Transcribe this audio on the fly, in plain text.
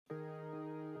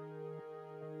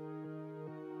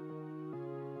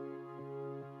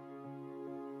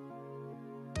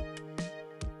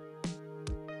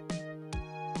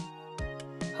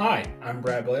Hi, I'm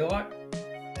Brad Blaylock.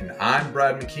 And I'm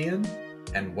Brad McKeon,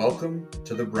 and welcome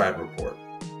to the Brad Report.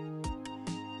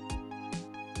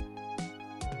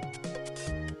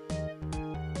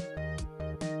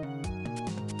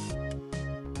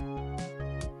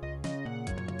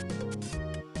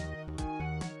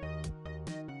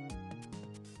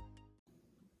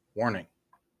 Warning: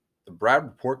 the Brad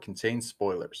Report contains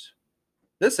spoilers.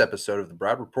 This episode of the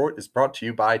Brad Report is brought to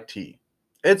you by tea.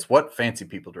 It's what fancy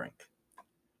people drink.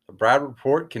 The Brad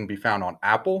Report can be found on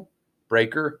Apple,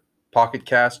 Breaker, Pocket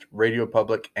Cast, Radio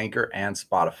Public, Anchor, and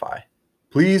Spotify.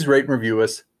 Please rate and review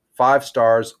us, 5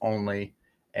 stars only,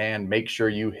 and make sure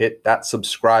you hit that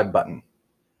subscribe button.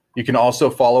 You can also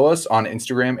follow us on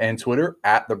Instagram and Twitter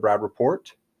at The Brad Report.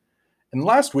 And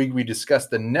last week, we discussed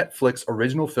the Netflix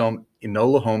original film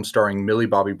Enola Holmes starring Millie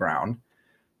Bobby Brown,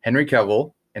 Henry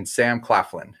Cavill, and Sam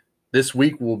Claflin. This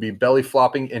week, we'll be belly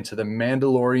flopping into the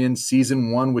Mandalorian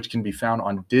Season 1, which can be found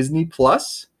on Disney+.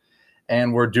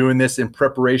 And we're doing this in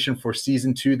preparation for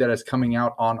Season 2 that is coming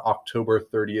out on October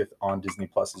 30th on Disney+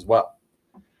 as well.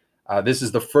 This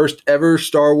is the first ever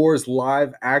Star Wars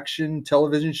live action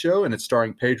television show, and it's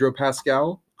starring Pedro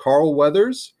Pascal, Carl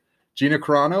Weathers, Gina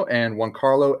Carano, and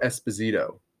Giancarlo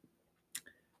Esposito.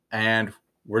 And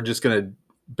we're just going to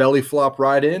belly flop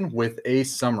right in with a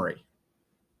summary.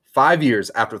 5 years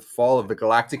after the fall of the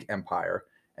Galactic Empire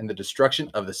and the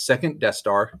destruction of the second Death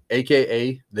Star,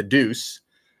 aka the Deuce,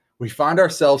 we find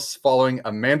ourselves following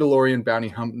a Mandalorian bounty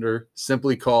hunter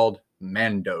simply called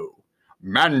Mando.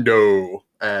 Mando,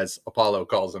 as Apollo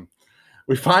calls him.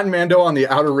 We find Mando on the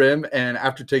Outer Rim, and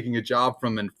after taking a job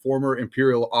from a former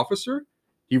Imperial officer,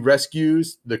 he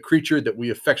rescues the creature that we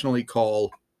affectionately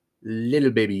call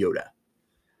Little Baby Yoda.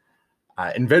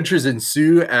 Adventures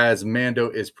ensue as Mando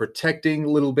is protecting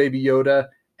Little Baby Yoda,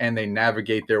 and they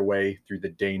navigate their way through the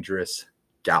dangerous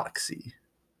galaxy.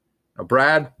 Now,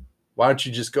 Brad, why don't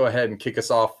you just go ahead and kick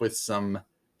us off with some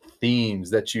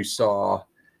themes that you saw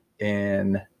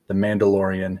in The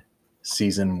Mandalorian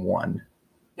Season 1?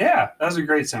 Yeah, that was a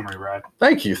great summary, Brad.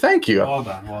 Thank you. Well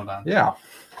done. Yeah.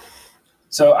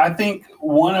 So I think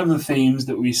one of the themes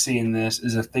that we see in this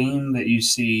is a theme that you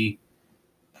see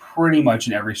pretty much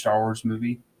in every Star Wars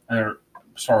movie or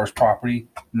Star Wars property,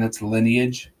 and that's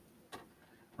lineage,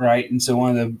 right? And so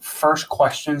one of the first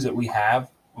questions that we have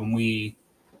when we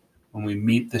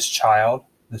meet this child,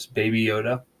 this baby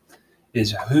Yoda,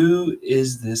 is who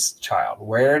is this child?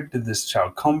 Where did this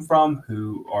child come from?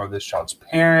 Who are this child's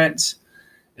parents?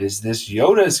 Is this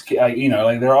Yoda's kid?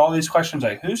 There are all these questions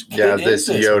like, whose kid is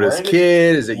this? Yoda's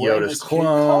kid? Is it Yoda's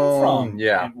clone?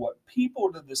 Yeah. And what people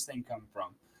did this thing come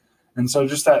from? And so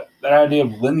just that idea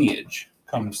of lineage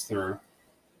comes through.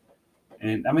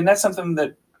 And, I mean, that's something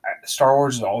that Star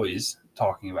Wars is always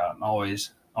talking about and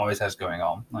always has going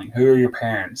on. Like, who are your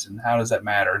parents and how does that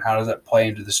matter? And how does that play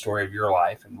into the story of your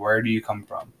life? And where do you come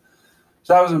from?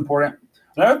 So that was important.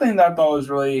 Another thing that I thought was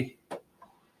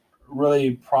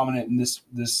really prominent in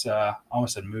this I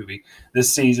almost said movie,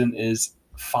 this season is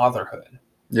fatherhood.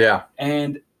 Yeah.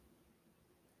 And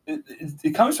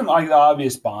it comes from like the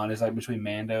obvious bond is like between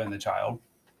Mando and the child.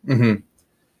 Mm-hmm.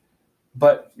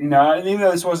 But, even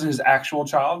though this wasn't his actual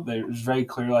child, there was very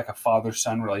clear like a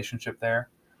father-son relationship there.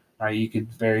 Right? You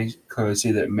could very clearly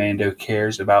see that Mando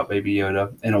cares about Baby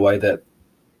Yoda in a way that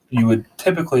you would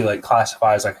typically like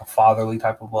classify as like a fatherly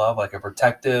type of love, like a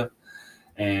protective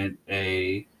and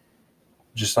a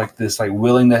just like this like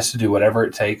willingness to do whatever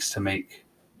it takes to make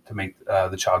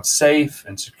the child safe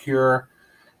and secure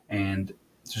and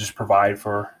to just provide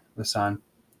for the son.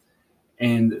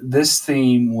 And this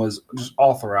theme was just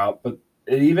all throughout, but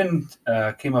it even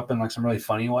came up in like some really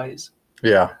funny ways.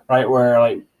 Yeah. Right, where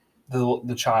like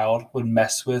the child would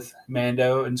mess with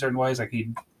Mando in certain ways, like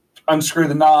he'd unscrew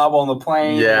the knob on the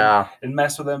plane, and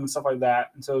mess with him and stuff like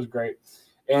that. And so it was great.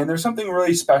 And there's something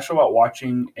really special about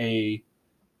watching a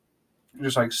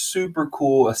just like super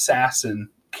cool assassin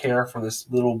care for this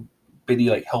little bitty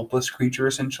like helpless creature,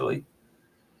 essentially.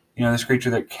 This creature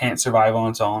that can't survive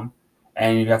on its own.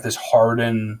 And you've got this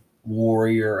hardened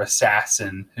warrior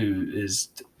assassin who is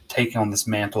taking on this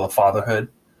mantle of fatherhood.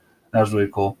 That was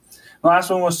really cool. The last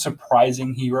one was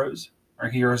surprising heroes, or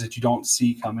heroes that you don't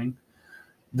see coming.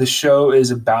 The show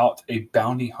is about a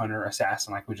bounty hunter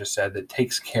assassin, like we just said, that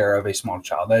takes care of a small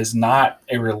child. That is not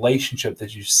a relationship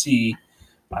that you see.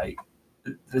 Like,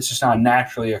 it's just not a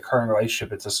naturally occurring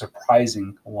relationship. It's a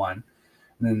surprising one.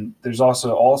 And then there's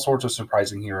also all sorts of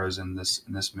surprising heroes in this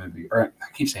movie. Or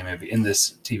I keep saying movie, in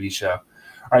this TV show. All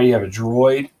right, you have a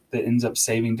droid that ends up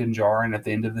saving Din Djarin at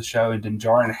the end of the show, and Din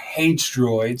Djarin hates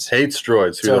droids.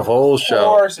 Through the whole show. Of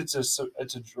course, it's a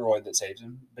droid that saves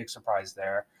him. Big surprise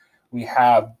there. We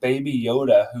have Baby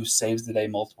Yoda, who saves the day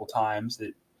multiple times.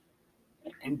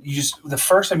 And the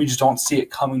first time you just don't see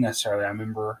it coming necessarily. I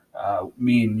remember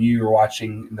me and you were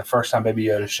watching the first time Baby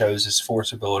Yoda shows his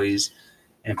Force abilities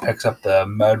and picks up the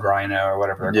Mud Rhino or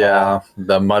whatever they're called. Yeah,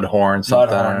 the Mudhorn.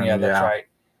 Mudhorn, yeah, that's right.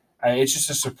 It's just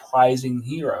a surprising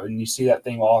hero, and you see that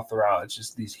thing all throughout. It's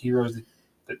just these heroes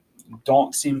that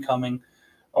don't seem coming,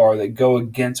 or that go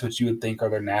against what you would think are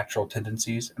their natural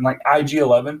tendencies. And like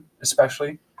IG-11,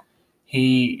 especially,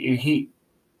 he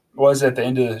was at the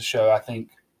end of the show. I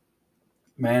think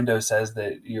Mando says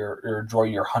that you're a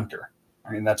droid, you're a hunter.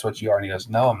 I mean, that's what you are. And he goes,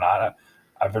 "No, I'm not.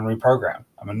 I've been reprogrammed.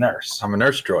 I'm a nurse. I'm a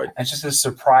nurse droid." And it's just a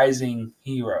surprising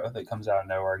hero that comes out of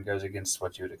nowhere and goes against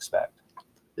what you would expect.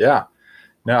 Yeah.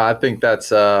 No, I think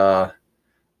that's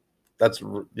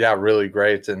really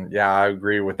great. And yeah, I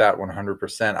agree with that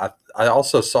 100%. I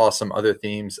also saw some other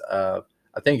themes. I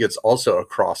think it's also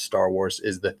across Star Wars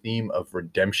is the theme of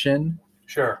redemption.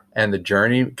 Sure. And the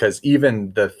journey, because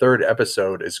even the third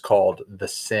episode is called The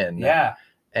Sin. Yeah.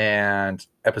 And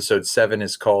episode 7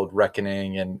 is called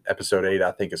Reckoning, and episode 8,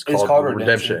 I think, is called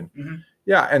Redemption. Mm-hmm.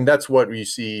 Yeah, and that's what you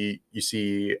see. You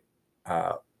see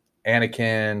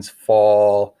Anakin's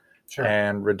fall. Sure.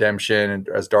 And redemption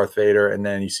as Darth Vader, and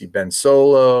then you see Ben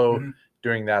Solo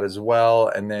doing that as well,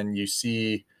 and then you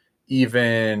see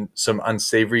even some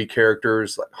unsavory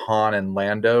characters like Han and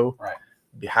Lando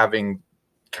having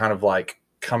kind of like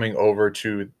coming over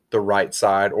to the right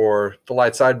side or the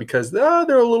light side because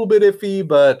they're a little bit iffy,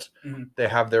 but they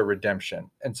have their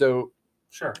redemption. And so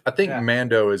I think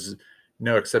Mando is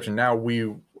no exception. Now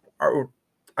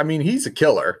he's a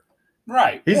killer.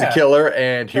 Right. He's a killer,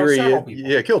 and here he is.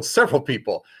 Yeah, killed several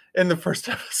people in the first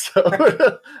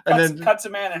episode. And then cuts a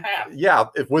man in half. Yeah,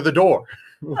 with a door.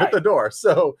 With a door.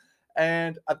 So,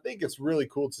 and I think it's really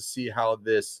cool to see how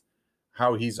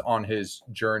he's on his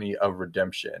journey of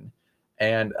redemption.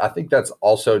 And I think that's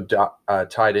also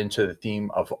tied into the theme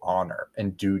of honor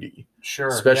and duty. Sure.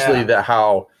 Especially that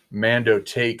how Mando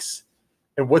takes,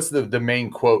 and what's the main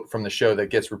quote from the show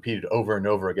that gets repeated over and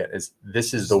over again is,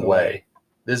 "This is the way.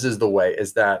 This is the way,"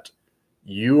 is that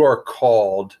you are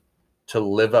called to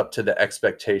live up to the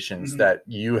expectations that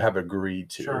you have agreed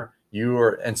to.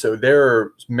 Sure. And so there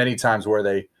are many times where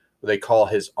they call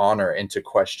his honor into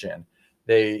question.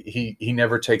 He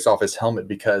never takes off his helmet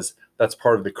because that's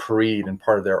part of the creed and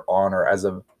part of their honor as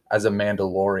a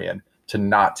Mandalorian to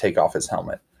not take off his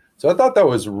helmet. So I thought that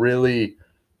was really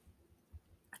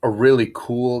a really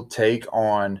cool take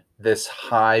on this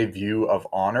high view of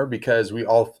honor, because we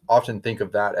all often think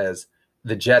of that as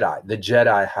the Jedi. The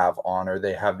Jedi have honor.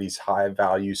 They have these high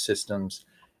value systems.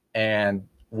 And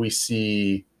we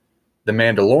see the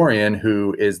Mandalorian,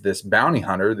 who is this bounty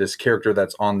hunter, this character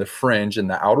that's on the fringe in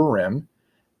the outer rim.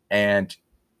 And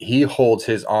he holds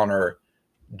his honor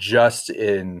just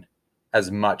in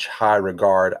as much high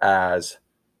regard as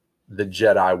the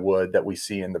Jedi would that we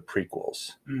see in the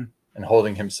prequels, and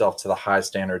holding himself to the high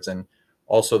standards, and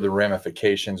also the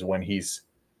ramifications when he's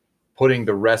putting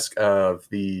the rest of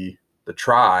the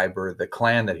tribe or the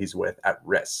clan that he's with at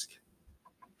risk.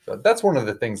 So that's one of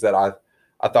the things that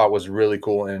I thought was really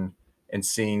cool in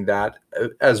seeing that,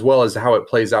 as well as how it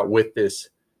plays out with this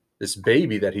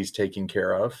baby that he's taking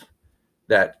care of,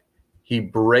 that he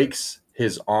breaks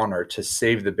his honor to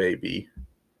save the baby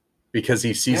because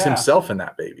he sees himself in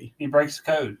that baby. He breaks the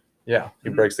code. Yeah, he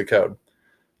breaks the code.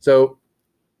 So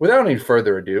without any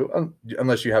further ado,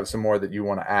 unless you have some more that you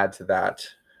want to add to that.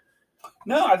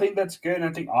 No, I think that's good. And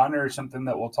I think honor is something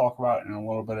that we'll talk about in a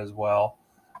little bit as well.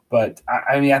 But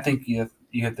I think you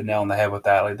hit the nail on the head with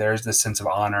that. Like, there's this sense of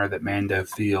honor that Mando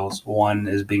feels. One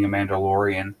is being a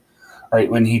Mandalorian, right?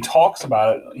 When he talks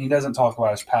about it, he doesn't talk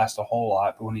about his past a whole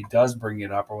lot, but when he does bring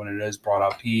it up, or when it is brought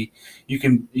up, you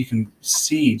can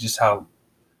see just how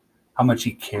much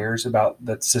he cares about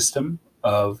that system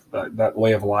of that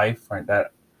way of life, right?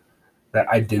 That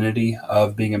identity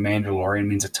of being a Mandalorian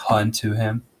means a ton to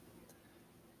him,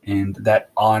 and that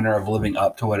honor of living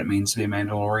up to what it means to be a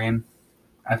Mandalorian,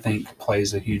 I think,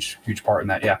 plays a huge part in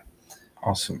that. Yeah.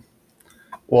 Awesome.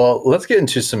 Well, let's get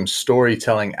into some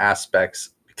storytelling aspects,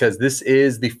 because this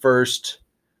is the first,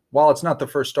 while it's not the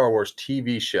first Star Wars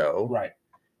TV show, right?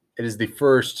 It is the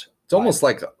first, it's almost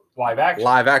like a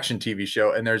live action TV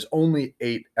show, and there's only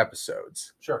 8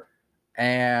 episodes. Sure.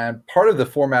 And part of the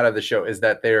format of the show is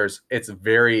that it's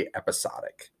very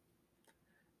episodic.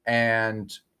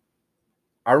 And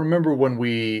I remember when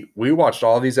we watched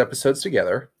all these episodes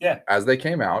together. Yeah. As they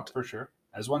came out. For sure.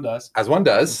 As one does.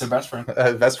 With their best friend.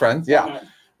 Best friends, yeah.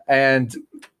 And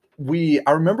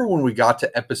I remember when we got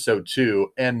to episode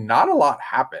 2 and not a lot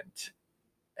happened.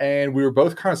 And we were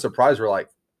both kind of surprised. We're like,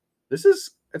 this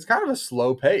is it's kind of a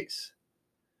slow pace.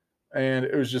 And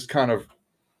it was just kind of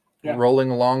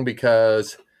rolling along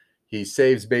because he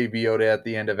saves Baby Yoda at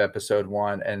the end of episode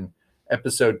 1, and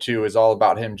episode 2 is all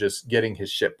about him just getting his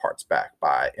ship parts back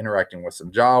by interacting with some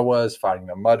Jawas, fighting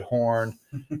the Mudhorn.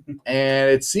 And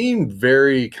it seemed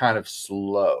very kind of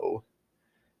slow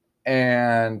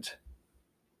and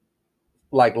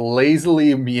like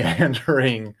lazily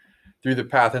meandering through the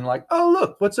path, and like, oh,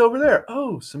 look, what's over there?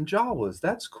 Oh, some Jawas.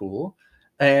 That's cool.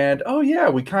 And oh yeah,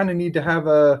 we kind of need to have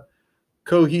a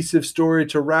cohesive story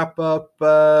to wrap up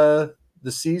the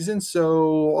season.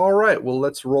 So all right, well,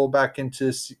 let's roll back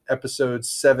into episodes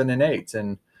 7 and 8,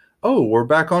 and oh, we're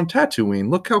back on Tatooine.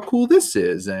 Look how cool this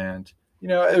is. And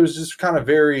it was just kind of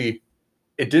it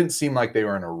didn't seem like they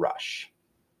were in a rush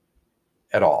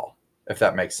at all, if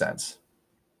that makes sense.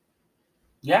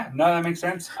 Yeah, no, that makes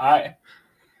sense.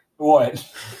 What?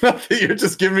 You're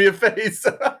just giving me a face.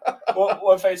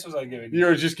 What face was I giving you? You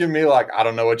were just giving me like, I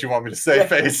don't know what you want me to say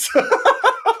face.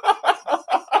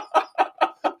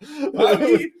 I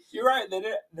mean, you're right. They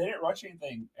didn't rush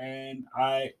anything, but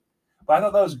I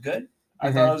thought that was good.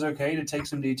 I thought it was okay to take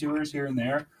some detours here and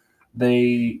there.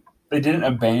 They didn't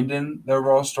abandon the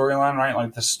overall storyline, right?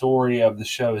 Like the story of the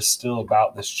show is still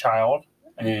about this child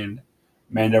and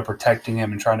Mando protecting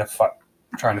him and trying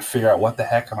to figure out what the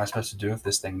heck am I supposed to do with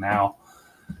this thing now.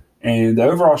 And the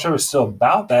overall show is still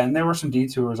about that. And there were some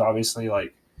detours, obviously,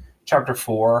 like Chapter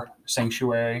 4,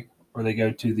 Sanctuary, where they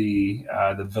go to the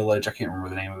village. I can't remember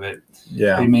the name of it.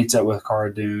 Yeah. He meets up with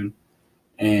Cara Dune,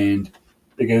 and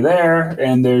they go there.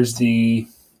 And there's the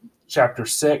Chapter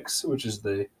 6, which is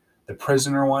the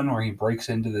prisoner one, where he breaks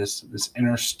into this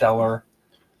interstellar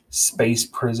space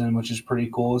prison, which is pretty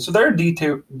cool. So there are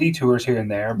detours here and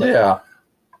there. But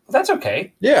that's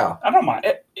okay. Yeah. I don't mind.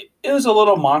 It was a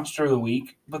little monster of the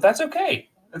week, but that's okay.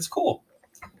 That's cool.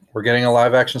 We're getting a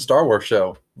live action Star Wars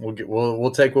show.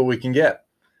 We'll take what we can get.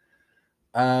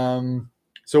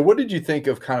 So what did you think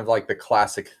of kind of like the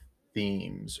classic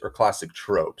themes or classic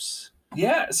tropes?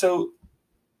 Yeah, so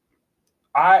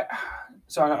I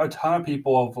know a ton of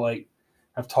people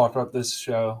have talked about this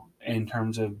show in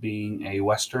terms of being a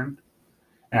Western,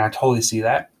 and I totally see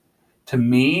that. To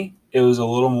me, it was a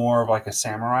little more of like a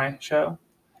samurai show.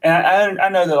 And I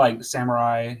know that like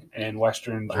samurai and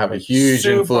Westerns have a huge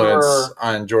influence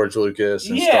on George Lucas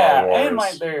and Star Wars. And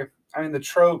like the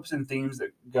tropes and themes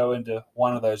that go into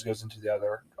one of those goes into the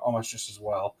other almost just as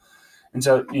well. And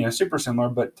so, super similar.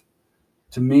 But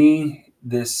to me,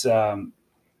 this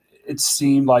it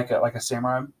seemed like a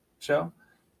samurai show.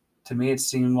 To me, it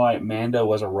seemed like Mando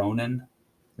was a Ronin.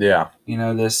 Yeah.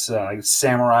 This like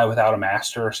samurai without a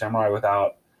master, samurai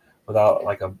without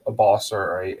like a boss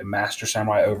or a master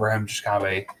samurai over him, just kind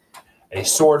of a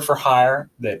sword for hire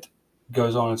that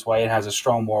goes on its way and has a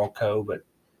strong moral code, but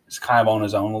is kind of on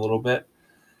his own a little bit.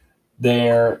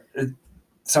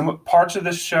 Some parts of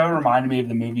this show reminded me of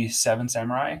the movie Seven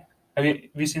Samurai. Have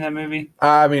you seen that movie?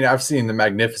 I mean, I've seen The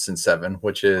Magnificent 7,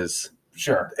 which is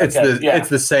it's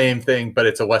the same thing, but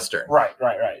it's a Western. Right.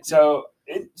 So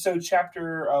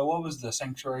chapter what was the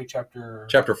Sanctuary chapter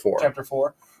 4? Chapter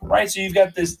 4. Right. So you've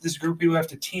got this group of people who have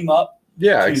to team up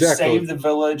to save the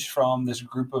village from this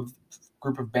group of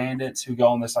bandits who go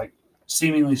on this like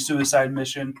seemingly suicide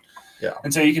mission. Yeah.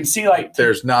 And so you can see like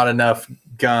there's not enough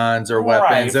guns or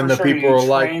weapons, and the people are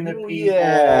like,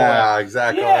 yeah,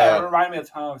 exactly. Yeah, it reminded me a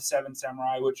ton of Seven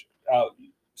Samurai, which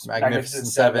Magnificent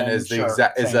 7 is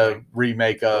is a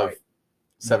remake of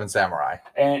Seven Samurai.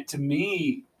 And to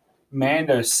me,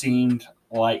 Mando seemed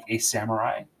like a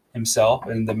samurai himself,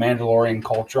 and the Mandalorian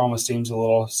culture almost seems a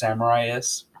little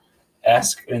samurai-esque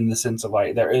in the sense of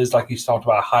like there is, like you talked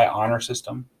about, a high honor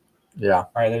system. Yeah.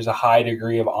 Right. There's a high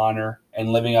degree of honor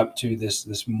and living up to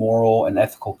this moral and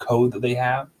ethical code that they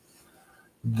have.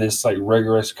 This like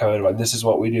rigorous code about this is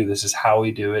what we do, this is how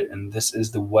we do it, and this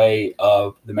is the way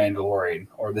of the Mandalorian,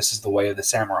 or this is the way of the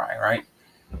samurai, right?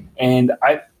 And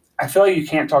I feel like you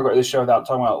can't talk about this show without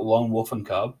talking about Lone Wolf and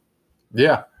Cub.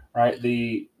 Yeah. Right?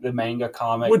 The manga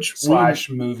comic /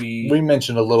 movie. We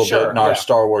mentioned a little bit in our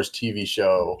Star Wars TV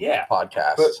show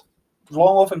podcast. But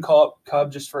Lone Wolf and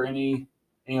Cub, just for any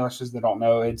listeners that don't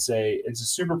know, it's a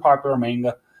super popular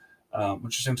manga,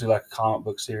 which is essentially like a comic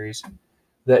book series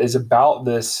that is about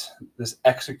this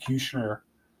executioner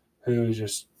who's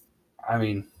just, I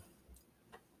mean,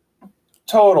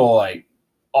 total like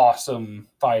awesome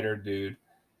fighter dude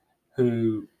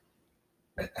who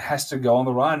has to go on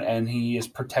the run, and he is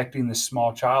protecting this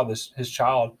small child, his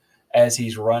child, as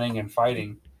he's running and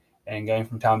fighting and going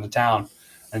from town to town.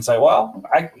 And it's like, well,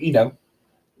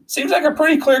 seems like a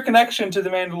pretty clear connection to the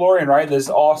Mandalorian, right? This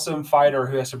awesome fighter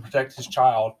who has to protect his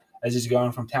child as he's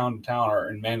going from town to town,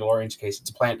 or in Mandalorian's case,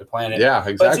 it's planet to planet. Yeah,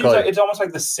 exactly. But it seems like it's almost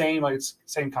like the same,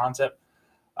 same concept.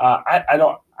 I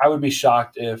would be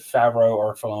shocked if Favreau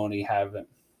or Filoni haven't.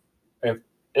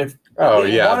 If one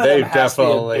of them has to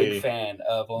be a big fan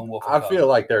of Lone Wolf. I feel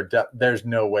like there's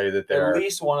no way that they're at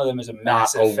least one of them is a not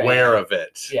massive aware fan of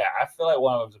it. Yeah, I feel like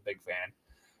one of them's a big fan,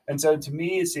 and so to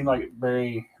me, it seemed like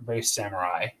very, very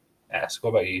samurai-esque.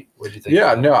 What about you? What did you think?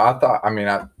 Yeah, no, I thought. I mean,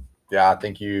 I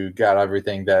think you got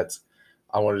everything that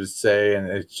I wanted to say, and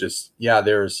it's just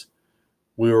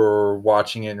we were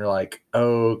watching it and you're like,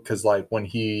 oh, because like when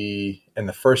he in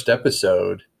the first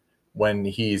episode, when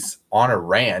he's on a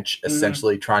ranch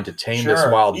essentially trying to tame this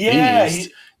wild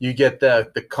beast, you get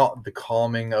the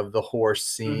calming of the horse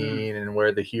scene and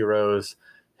where the heroes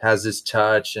has his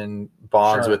touch and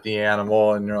bonds with the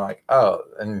animal, and you're like, oh,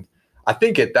 and I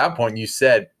think at that point you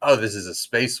said, oh, this is a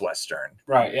space western,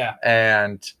 right? Yeah,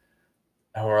 and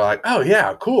we're like, oh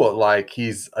yeah, cool, like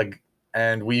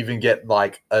and we even get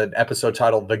like an episode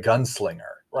titled The Gunslinger,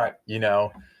 right?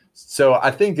 So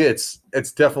I think it's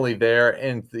definitely there,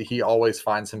 and he always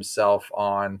finds himself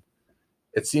on,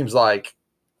 it seems like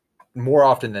more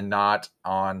often than not,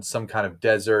 on some kind of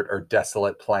desert or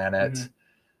desolate planet.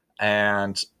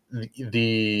 And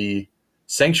the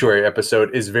Sanctuary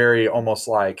episode is very almost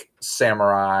like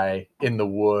samurai in the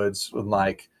woods, with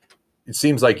like, it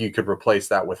seems like you could replace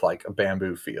that with like a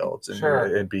bamboo fields, and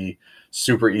it'd be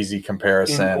super easy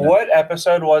comparison. What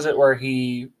episode was it where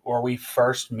we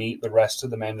first meet the rest of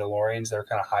the Mandalorians? They're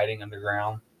kind of hiding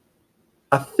underground.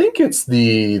 I think it's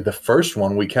the first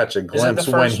one. We catch a glimpse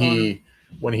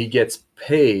when he gets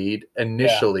paid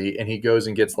initially, and he goes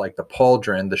and gets like the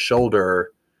pauldron, the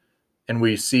shoulder, and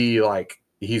we see like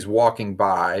he's walking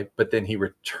by, but then he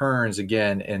returns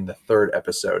again in the third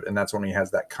episode, and that's when he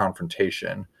has that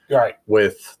confrontation. Right.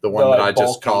 With the one that I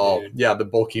just called, the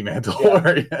bulky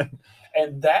Mandalorian. Yeah.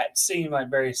 And that seemed like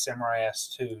very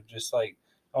samurai-esque too, just like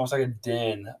almost like a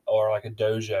den or like a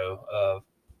dojo of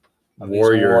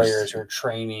warriors who are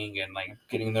training and like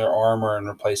getting their armor and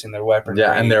replacing their weaponry.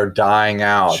 Yeah, and they're dying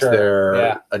out.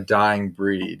 They're a dying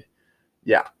breed.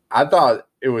 Yeah, I thought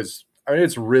it was. I mean,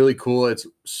 it's really cool. It's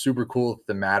super cool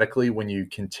thematically when you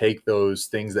can take those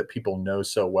things that people know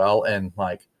so well and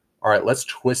like, all right, let's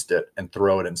twist it and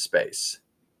throw it in space.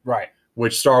 Right.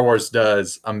 Which Star Wars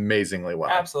does amazingly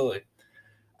well. Absolutely.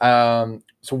 So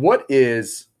what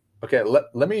is, okay,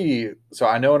 let me, so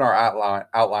I know in our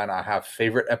outline I have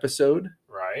favorite episode.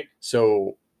 Right.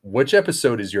 So which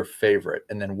episode is your favorite?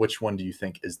 And then which one do you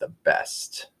think is the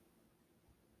best?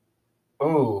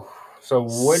 Oh, so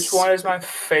which one is my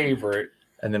favorite?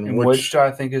 And then which do I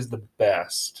think is the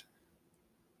best?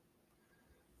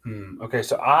 Okay,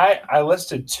 so I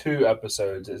listed 2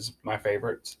 episodes as my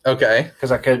favorites. Okay.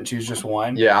 Because I couldn't choose just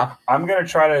one. Yeah. I'm going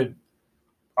to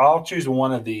I'll choose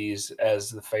one of these as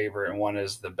the favorite and one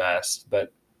as the best.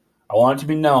 But I want it to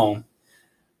be known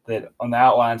that on the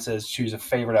outline it says choose a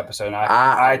favorite episode. And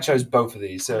I chose both of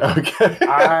these. So okay.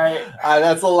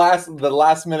 That's the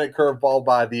last minute curveball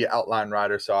by the outline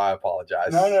writer, so I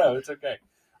apologize. No, it's okay.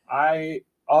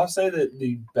 I'll say that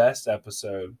the best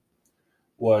episode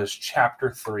was Chapter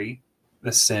 3,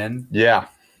 The Sin. Yeah.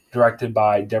 Directed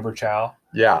by Deborah Chow.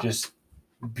 Yeah. Just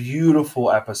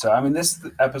beautiful episode. I mean, this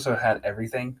episode had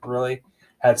everything, really.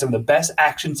 Had some of the best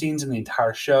action scenes in the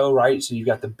entire show, right? So you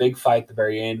got the big fight at the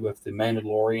very end with the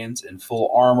Mandalorians in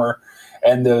full armor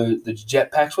and the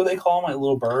jetpacks, what do they call them? Like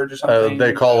little birds or something?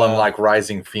 They call them like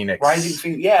Rising Phoenix. Rising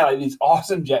Phoenix. Yeah, like these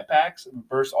awesome jetpacks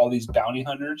versus all these bounty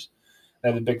hunters. They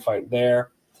had a big fight there.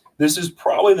 This is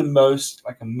probably the most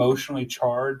like emotionally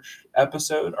charged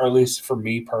episode, or at least for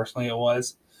me personally it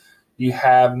was. You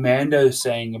have Mando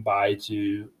saying goodbye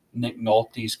to Nick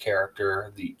Nolte's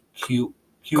character, the Queel,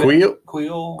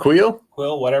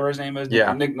 whatever his name is.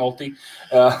 Yeah. Nick Nolte.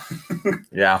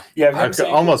 Yeah. I could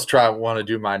almost try my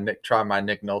Nick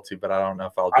Nolte, but I don't know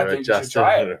if I'll do it justice.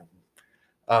 Try it.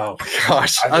 Oh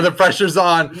gosh, the pressure's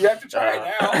on. You have to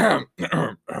try it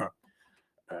now.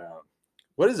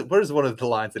 What is one of the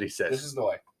lines that he says? This is the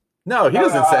way. No, he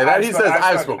doesn't say that. He says,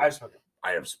 I have spoken.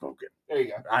 I have spoken. There you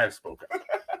go. I have spoken.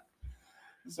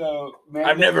 So,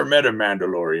 I've never met a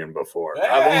Mandalorian before. Hey!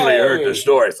 I've only heard the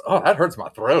stories. Oh, that hurts my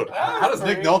throat. How does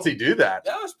Nick Nolte do that?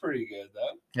 That was pretty good,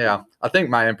 though. Yeah, I think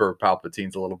my Emperor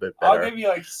Palpatine's a little bit better. I'll give you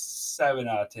like 7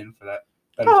 out of 10 for that.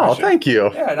 Oh, thank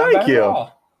you. Yeah, thank you. At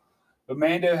all. But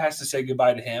Mando has to say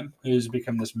goodbye to him, who's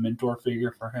become this mentor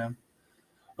figure for him.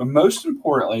 But most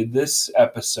importantly, this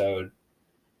episode,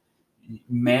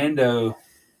 Mando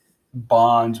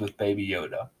bonds with Baby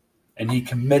Yoda, and he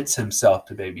commits himself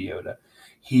to Baby Yoda.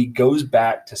 He goes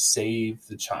back to save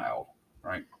the child,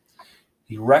 right?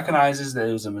 He recognizes that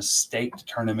it was a mistake to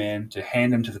turn him in, to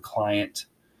hand him to the client.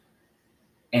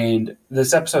 And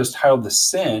this episode is titled "The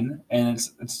Sin," and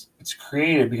it's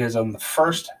created because on the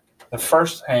first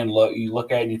hand look, you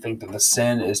look at it and you think that the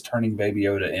sin is turning Baby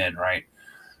Yoda in, right?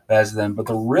 As them, but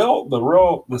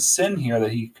the sin here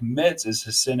that he commits is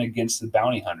his sin against the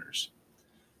bounty hunters.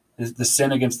 Is the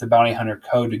sin against the bounty hunter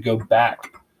code to go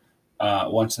back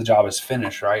once the job is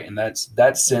finished, right? And that's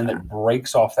that sin that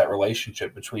breaks off that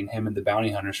relationship between him and the bounty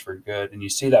hunters for good. And you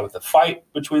see that with the fight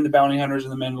between the bounty hunters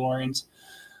and the Mandalorians.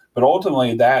 But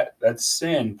ultimately, that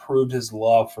sin proved his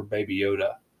love for Baby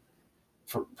Yoda,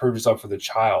 proved his love for the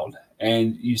child.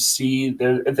 And you see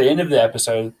there at the end of the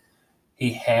episode,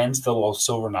 he hands the little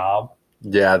silver knob.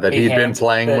 Yeah, that he'd been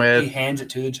playing with. He hands it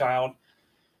to the child.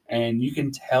 And you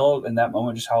can tell in that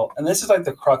moment just how, and this is like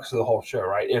the crux of the whole show,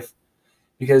 right?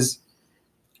 Because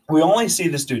we only see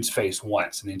this dude's face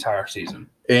once in the entire season.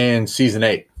 In season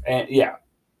 8. And yeah.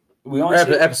 We only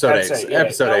see episode 8. Yeah,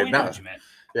 episode 8. We know what you meant.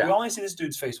 Yeah. We only see this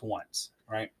dude's face once,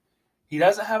 right? He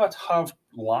doesn't have a ton of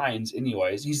lines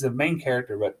anyways. He's the main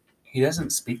character, but he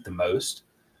doesn't speak the most,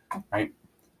 right?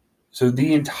 So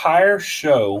the entire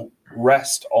show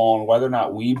rests on whether or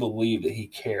not we believe that he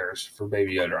cares for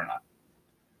Baby Yoda or not.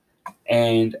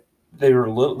 And there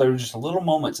were just little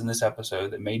moments in this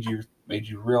episode that made you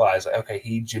realize, like, okay,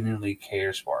 he genuinely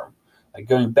cares for him. Like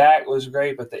going back was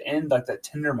great, but the end, like that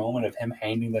tender moment of him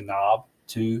handing the knob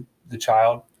to the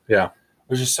child,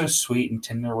 was just so sweet and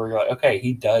tender. Where you're like, okay,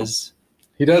 he does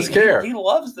care. He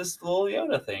loves this little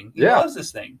Yoda thing. He loves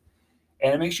this thing,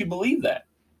 and it makes you believe that.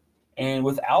 And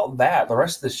without that, the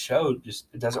rest of the show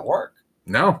it doesn't work.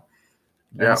 No.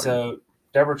 Yeah. And so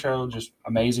Deborah Cho, just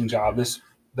amazing job.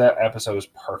 That episode was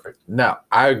perfect. No,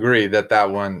 I agree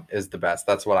that one is the best.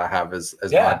 That's what I have as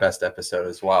my best episode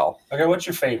as well. Okay, what's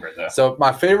your favorite though? So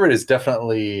my favorite is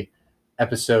definitely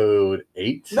episode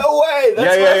 8. No way!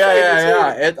 That's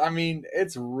Yeah.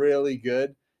 It's really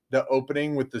good. The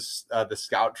opening with the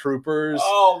scout troopers.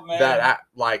 Oh man! That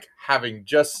having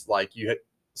just you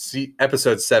see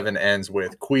episode 7 ends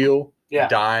with Queel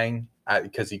dying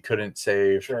because he couldn't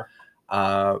save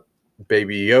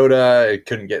Baby Yoda. It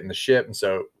couldn't get in the ship, and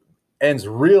so ends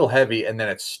real heavy, and then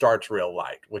it starts real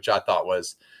light, which I thought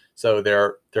was so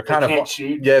they're kind of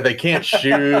shoot. Yeah, they can't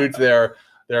shoot. They're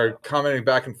commenting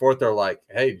back and forth. They're like,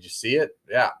 "Hey, did you see it?"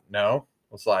 Yeah, no.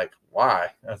 It's like, why?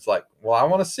 And it's like, well, I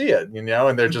want to see it, and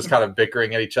they're just kind of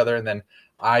bickering at each other, and then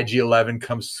IG-11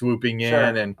 comes swooping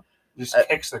in and just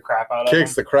kicks the crap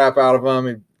out of him.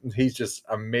 And he's just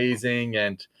amazing,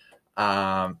 and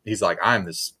he's like, I'm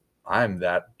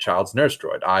that child's nurse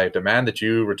droid. I demand that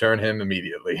you return him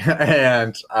immediately.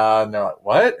 And they're like,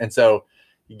 what? And so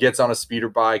he gets on a speeder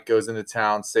bike, goes into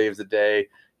town, saves the day.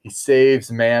 He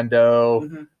saves Mando.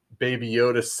 Mm-hmm. Baby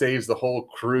Yoda saves the whole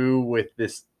crew with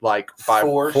this by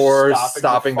force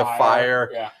stopping the fire.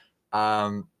 Yeah.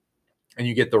 And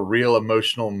you get the real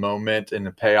emotional moment and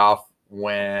the payoff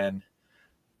when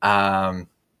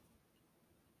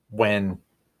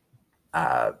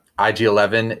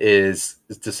IG-11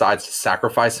 decides to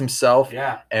sacrifice himself.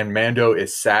 Yeah. And Mando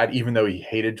is sad, even though he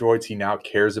hated droids, he now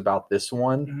cares about this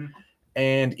one. Mm-hmm.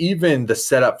 And even the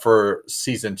setup for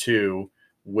season 2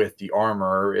 with the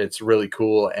armor, it's really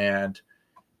cool. And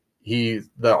the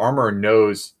armor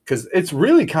knows, because it's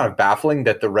really kind of baffling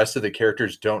that the rest of the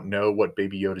characters don't know what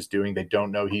Baby Yoda's doing. They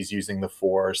don't know he's using the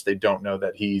Force. They don't know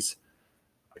that he's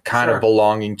kind of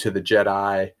belonging to the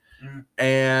Jedi. Mm-hmm.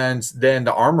 And then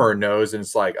the armorer knows, and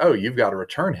it's like, oh, you've got to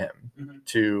return him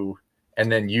to,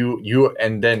 and then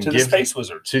the space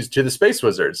wizards, to the space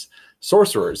wizards,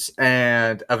 sorcerers,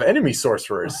 and of enemy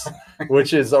sorcerers,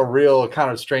 which is a real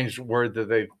kind of strange word that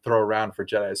they throw around for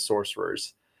Jedi,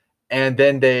 sorcerers. And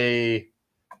then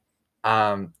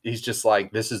he's just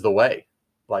like, this is the way.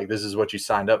 Like, this is what you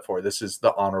signed up for. This is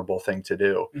the honorable thing to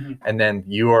do. Mm-hmm. And then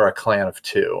you are a clan of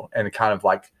 2, and it kind of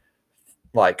like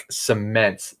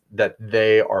cements that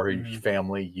they are a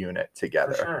family unit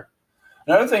together. For sure.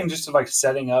 Another thing, just to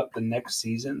setting up the next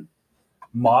season,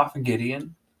 Moff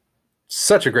Gideon.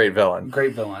 Such a great villain.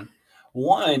 Great villain.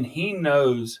 One, he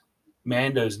knows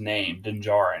Mando's name, Din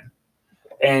Djarin.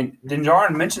 And Din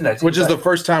Djarin mentioned that. Which is the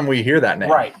first time we hear that name.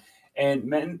 Right. And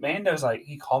Mando's like,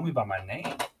 he called me by my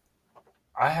name.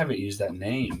 I haven't used that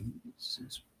name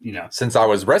since I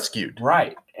was rescued.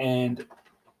 Right. And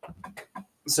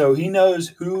so he knows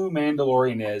who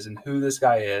Mandalorian is and who this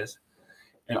guy is.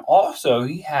 And also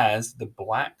he has the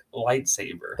black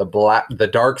lightsaber. The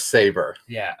dark saber.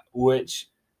 Yeah. Which,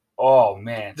 oh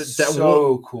man,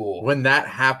 so cool. When that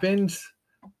happened,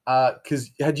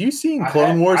 because had you seen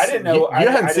Clone Wars? I didn't know. You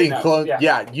hadn't seen Clone.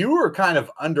 Yeah, you were kind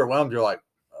of underwhelmed. You're like,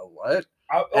 oh, what?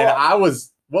 I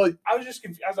was just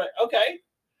confused. I was like, okay,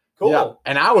 cool. Yeah,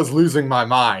 and I was losing my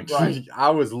mind. Right. I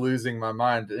was losing my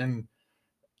mind,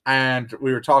 and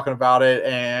we were talking about it,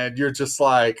 and you're just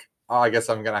like, oh, I guess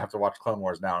I'm gonna have to watch Clone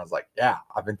Wars now. And I was like, yeah,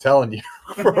 I've been telling you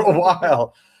for a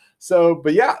while. So,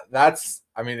 but yeah, I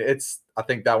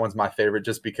think that one's my favorite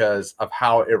just because of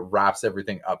how it wraps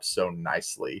everything up so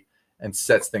nicely and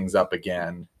sets things up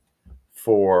again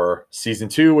for season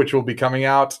 2, which will be coming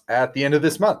out at the end of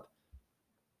this month.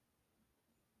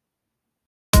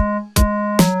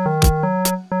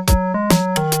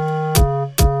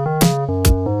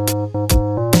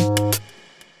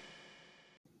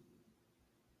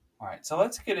 All right, so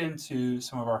let's get into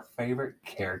some of our favorite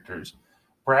characters.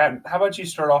 Brad, how about you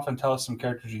start off and tell us some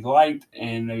characters you liked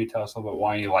and maybe tell us a little bit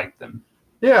why you liked them?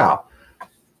 Yeah.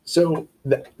 So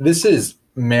this is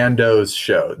Mando's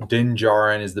show. Din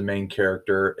Djarin is the main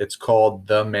character. It's called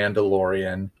The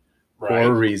Mandalorian for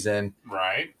a reason.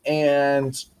 Right.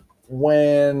 And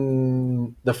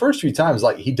when the first few times,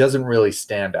 like, he doesn't really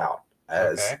stand out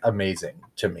as amazing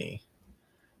to me.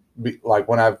 Like,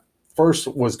 when I first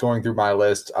was going through my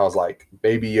list, I was like,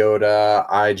 Baby Yoda,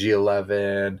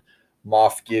 IG-11,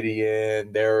 Moff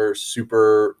Gideon, they're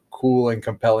super cool and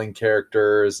compelling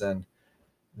characters. And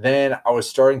then I was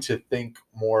starting to think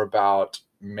more about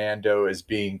Mando as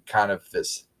being kind of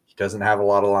this, he doesn't have a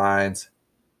lot of lines.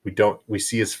 We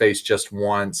see his face just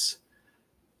once.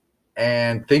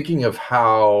 And thinking of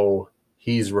how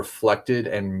he's reflected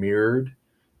and mirrored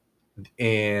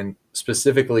in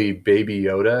specifically Baby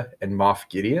Yoda and not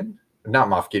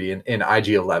Moff Gideon, in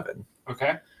IG-11.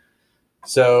 Okay.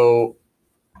 So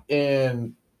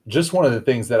in just one of the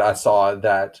things that I saw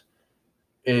that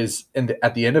is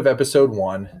at the end of episode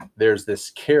 1, there's this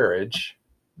carriage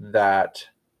that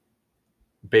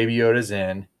Baby Yoda's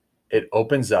in. It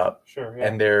opens up,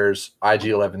 and there's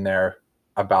IG-11 there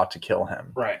about to kill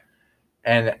him. Right.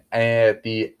 And at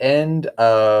the end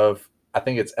of, I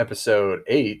think it's episode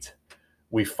 8,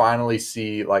 we finally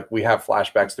see, like, we have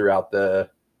flashbacks throughout the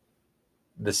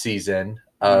season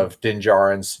of Din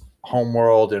Djarin's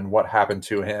homeworld and what happened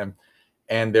to him.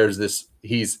 And there's this,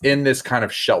 he's in this kind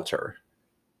of shelter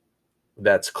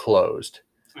that's closed.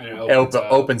 It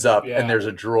opens up and there's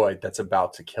a droid that's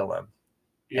about to kill him.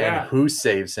 Yeah. And who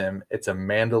saves him? It's a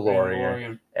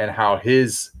Mandalorian. And how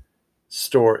his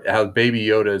story, how Baby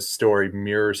Yoda's story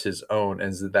mirrors his own,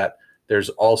 is that there's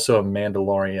also a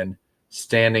Mandalorian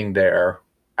standing there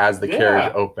as the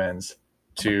carriage opens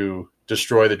to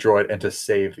destroy the droid and to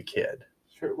save the kid.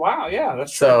 Sure. Wow, yeah,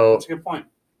 that's true. That's a good point.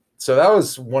 So that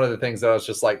was one of the things that I was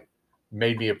just like,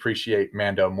 made me appreciate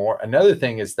Mando more. Another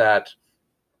thing is that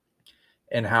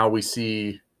in how we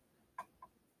see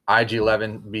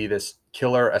IG-11 be this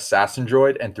killer assassin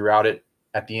droid, and throughout it,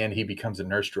 at the end, he becomes a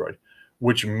nurse droid,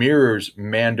 which mirrors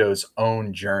Mando's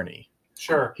own journey.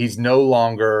 Sure. He's no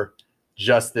longer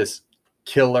just this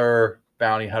killer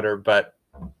bounty hunter, but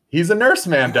he's a nurse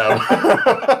Mando.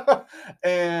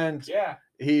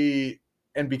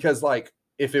 And because, like,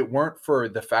 if it weren't for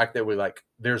the fact that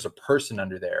there's a person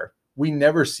under there, we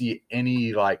never see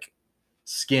any, like,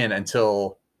 skin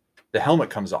until the helmet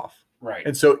comes off. Right.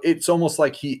 And so it's almost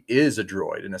like he is a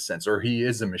droid in a sense, or he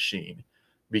is a machine,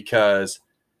 because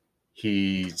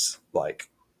he's like,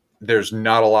 there's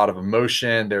not a lot of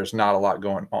emotion. There's not a lot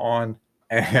going on.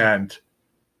 And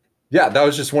yeah, that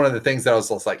was just one of the things that I was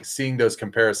just like seeing those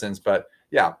comparisons. But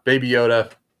yeah, Baby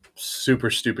Yoda, super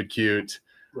stupid cute.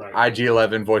 Right.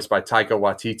 IG-11 voiced by Taika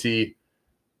Waititi,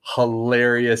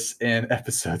 hilarious in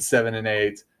episode 7 and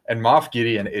 8. And Moff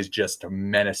Gideon is just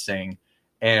menacing.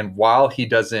 And while he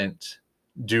doesn't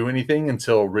do anything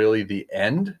until really the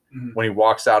end, when he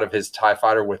walks out of his TIE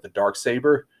fighter with the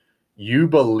Darksaber, you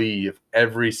believe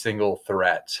every single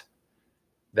threat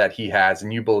that he has,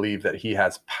 and you believe that he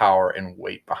has power and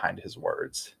weight behind his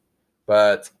words.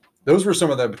 But those were some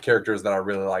of the characters that I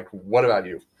really liked. What about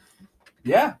you?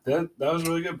 Yeah, that was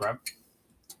really good, Brad.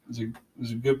 It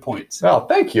was a good point. Oh,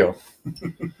 thank you.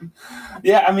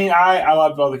 Yeah, I mean, I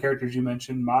loved all the characters you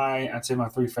mentioned. I'd say my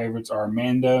 3 favorites are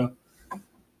Mando.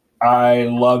 I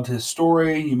loved his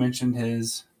story. You mentioned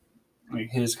his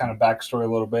kind of backstory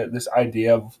a little bit. This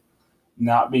idea of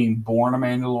not being born a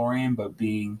Mandalorian, but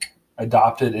being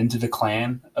adopted into the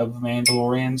clan of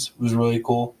Mandalorians was really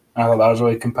cool. I thought that was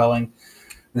really compelling.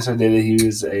 This idea that he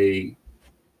was a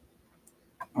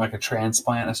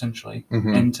transplant, essentially,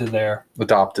 into their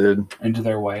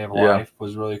way of life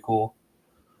was really cool.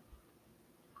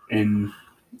 And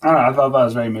I don't know, I thought that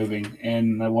was very moving.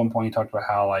 And at one point he talked about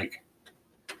how, like,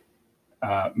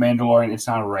 Mandalorian, it's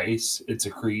not a race, it's a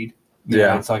creed.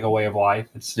 It's like a way of life.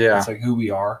 It's like who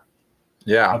we are.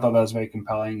 Yeah. I thought that was very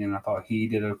compelling, and I thought he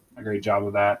did a great job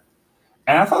of that.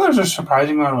 And I thought there was a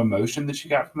surprising amount of emotion that you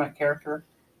got from that character.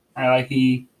 And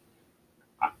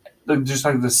just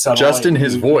like the subtle, just in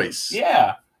his voice.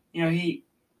 Yeah,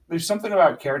 there's something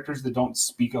about characters that don't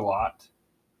speak a lot,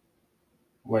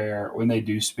 where when they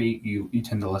do speak, you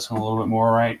tend to listen a little bit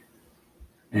more, right?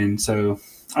 And so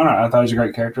I don't know. I thought he was a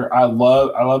great character. I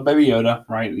love Baby Yoda,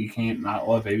 right? You can't not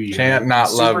love Baby Yoda. Can't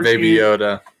not love Baby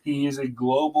Yoda. He is a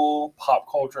global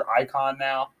pop culture icon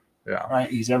now. Yeah. Right?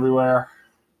 He's everywhere.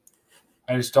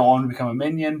 I just don't want him to become a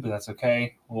minion, but that's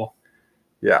okay. Well,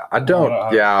 yeah, I don't.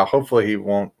 Hopefully he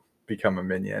won't become a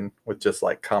minion with just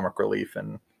like comic relief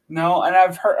and. No, and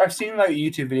I've seen like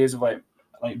YouTube videos of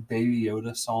like Baby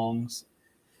Yoda songs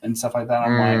and stuff like that.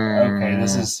 I'm like, okay,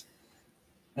 this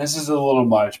is a little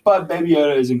much. But Baby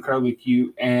Yoda is incredibly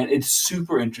cute, and it's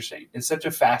super interesting. It's such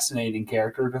a fascinating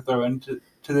character to throw into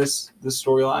this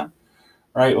storyline,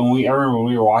 right? I remember when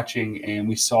we were watching and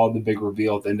we saw the big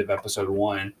reveal at the end of episode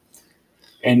 1,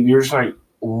 and you're just like,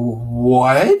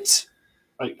 what?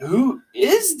 Like, who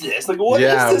is this? Like, what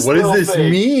is this? What does this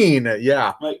mean?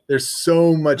 Yeah, like, there's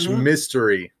so much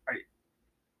mystery. Right.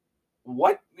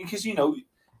 What? Because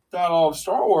throughout all of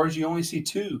Star Wars, you only see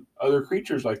 2 other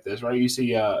creatures like this, right? You see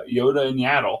Yoda and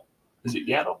Yaddle. Is it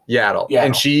Yaddle? Yaddle.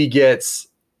 And she gets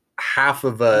half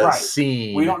of a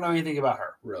scene. We don't know anything about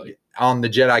her, really. On the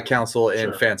Jedi Council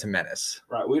in Phantom Menace.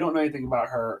 Right. We don't know anything about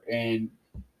her, and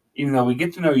even though we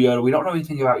get to know Yoda, we don't know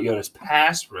anything about Yoda's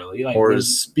past, really. Like, or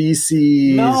his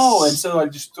species. No, and so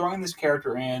like just throwing this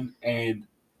character in, and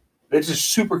it's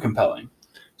just super compelling.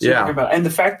 Compelling. And the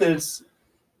fact that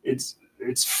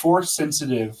it's force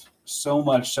sensitive so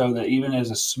much so that even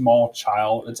as a small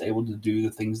child, it's able to do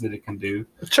the things that it can do.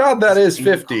 A child that is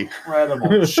 50.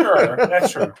 Incredible. Sure,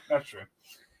 that's true.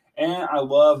 And I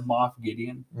love Moff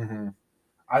Gideon. Mm-hmm.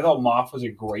 I thought Moff was a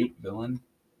great villain.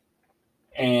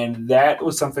 And that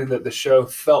was something that the show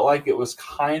felt like it was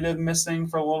kind of missing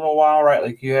for a little while, right?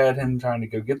 Like you had him trying to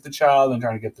go get the child and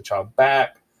trying to get the child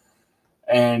back.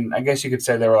 And I guess you could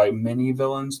say there were like mini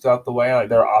villains throughout the way. Like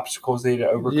there were obstacles they had to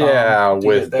overcome. Yeah,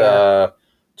 with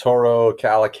Toro,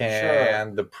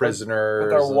 Calican, the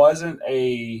prisoners. But there wasn't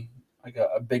a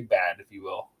big bad, if you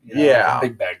will. Like a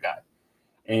big bad guy.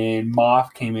 And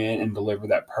Moff came in and delivered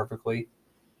that perfectly.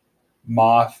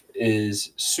 Moff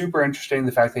is super interesting.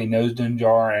 The fact that he knows Din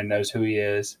Djarin and knows who he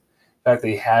is. The fact that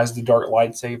he has the dark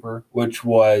lightsaber, which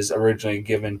was originally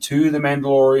given to the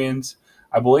Mandalorians.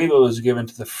 I believe it was given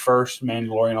to the first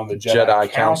Mandalorian on the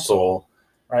Jedi Council.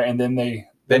 Right? And then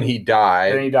he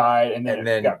died. And then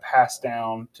it got passed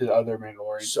down to the other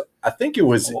Mandalorians. So I think it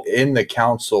was in the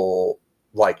council,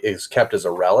 like it's kept as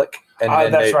a relic.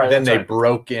 And then they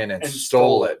broke in and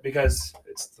stole it. Because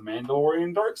it's the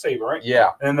Mandalorian darksaber, right? Yeah.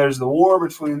 And there's the war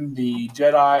between the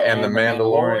Jedi and the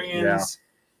Mandalorians,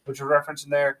 which are referenced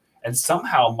in there. And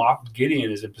somehow Moff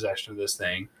Gideon is in possession of this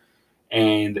thing.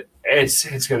 And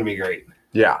it's going to be great.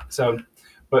 Yeah. So,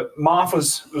 but Moff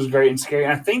was great and scary.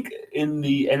 And I think in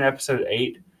episode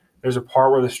 8, there's a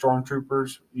part where the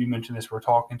stormtroopers, you mentioned this, were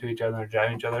talking to each other and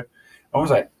jabbing each other. I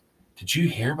was like, did you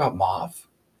hear about Moff?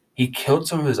 He killed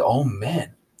some of his own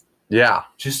men. Yeah.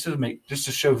 Just to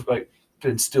show, like, to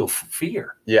instill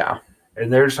fear. Yeah.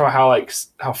 And there's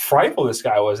how frightful this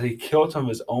guy was. He killed some of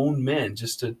his own men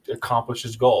just to accomplish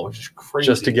his goal, which is crazy.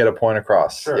 Just to get a point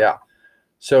across. Sure. Yeah.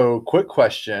 So, quick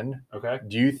question. Okay.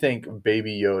 Do you think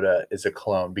Baby Yoda is a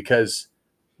clone? Because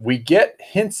we get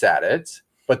hints at it,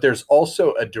 but there's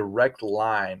also a direct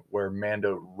line where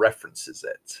Mando references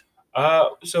it.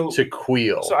 To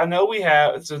Queel. So I know we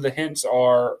have. So the hints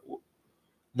are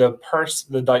the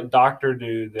doctor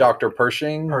dude. Dr.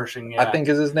 Pershing. Pershing, yeah. I think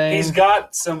is his name. He's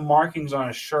got some markings on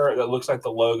his shirt that looks like the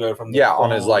logo from the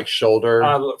on his like shoulder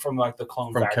from like the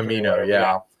clone from factory Camino.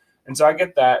 Yeah. And so I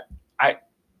get that.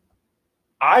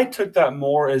 I took that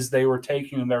more as they were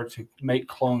taking him there to make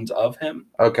clones of him.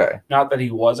 Okay. Not that he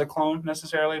was a clone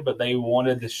necessarily, but they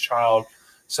wanted this child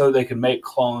so they could make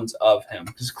clones of him.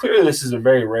 Because clearly this is a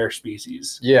very rare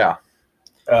species. Yeah.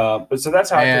 But so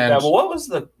that's how I took that. But what was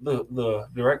the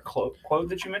direct quote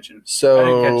that you mentioned? So I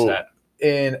didn't catch that.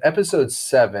 In episode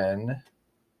 7,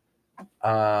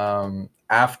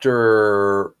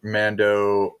 after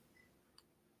Mando,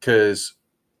 because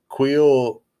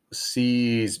Queel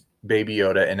sees Baby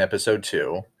Yoda in episode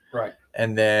 2. Right.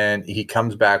 And then he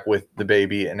comes back with the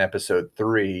baby in episode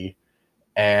 3.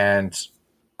 And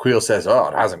Queel says, "Oh,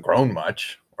 it hasn't grown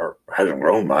much."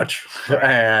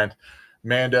 And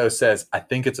Mando says, "I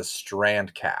think it's a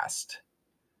strand cast."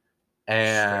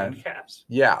 And strand cast?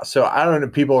 Yeah. So I don't know.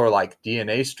 People are like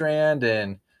DNA strand.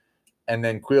 And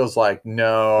then Queel's like,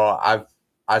 "No,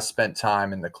 I spent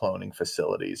time in the cloning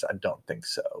facilities. I don't think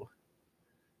so.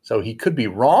 So he could be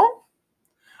wrong.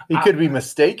 He could be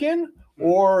mistaken,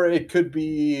 or it could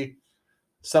be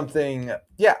something.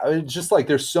 Yeah, it's just like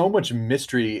there's so much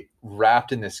mystery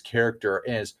wrapped in this character.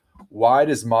 And why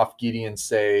does Moff Gideon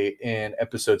say in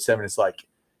episode 7, it's like,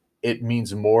 it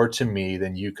means more to me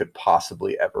than you could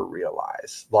possibly ever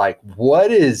realize. Like,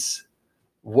 what is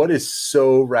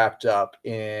so wrapped up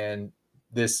in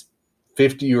this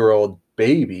 50-year-old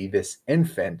baby, this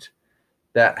infant,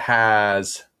 that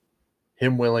has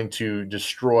him willing to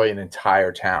destroy an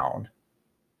entire town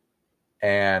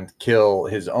and kill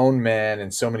his own men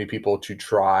and so many people to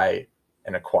try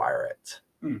and acquire it,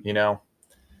 you know?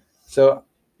 So,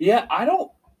 yeah, I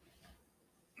don't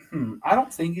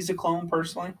think he's a clone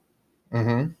personally.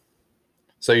 Mm-hmm.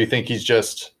 So you think he's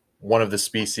just one of the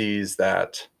species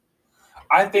that...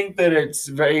 I think that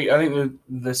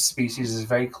the species is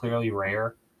very clearly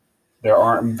rare. There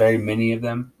aren't very many of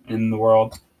them in the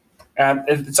world. And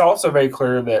it's also very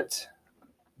clear that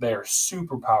they are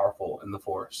super powerful in the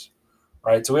Force,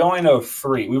 right? So we only know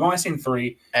 3. We've only seen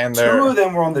 3. And 2 of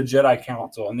them were on the Jedi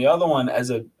Council, and the other one, as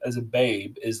a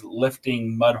babe, is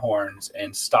lifting mud horns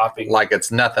and stopping like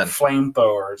it's nothing,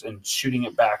 flamethrowers, and shooting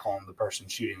it back on the person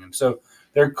shooting them. So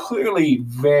they're clearly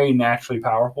very naturally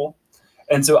powerful.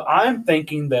 And so I'm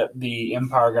thinking that the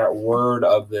Empire got word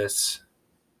of this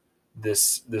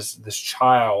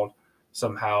child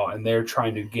somehow, and they're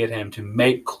trying to get him to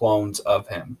make clones of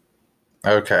him.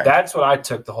 Okay. That's what I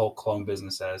took the whole clone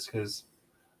business as, because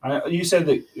you said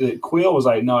that Quill was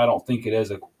like, no, I don't think it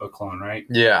is a clone, right?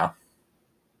 Yeah.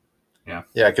 Yeah.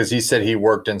 Yeah, because he said he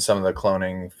worked in some of the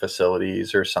cloning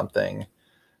facilities or something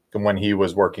when he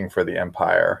was working for the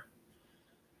Empire.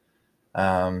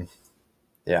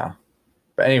 Yeah.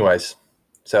 But anyways,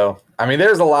 so, I mean,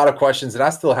 there's a lot of questions, and I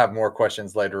still have more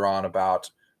questions later on about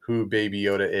who Baby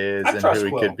Yoda is and who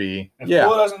he could be. If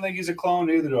Quill doesn't think he's a clone,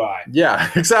 neither do I.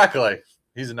 Yeah, exactly.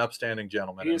 He's an upstanding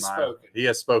gentleman. He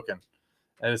has spoken.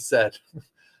 And it's said.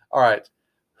 All right.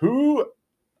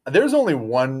 There's only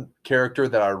one character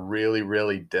that I really,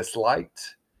 really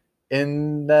disliked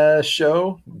in the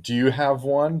show. Do you have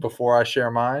one before I share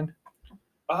mine?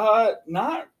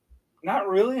 Not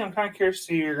really. I'm kind of curious to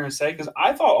see what you're going to say, because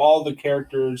I thought all the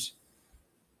characters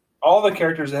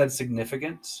that had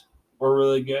significance were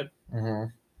really good.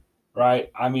 Mm-hmm.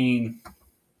 Right? I mean,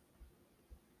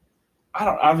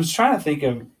 I was trying to think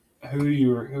of who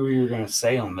you were going to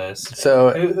say on this.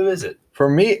 So who is it? For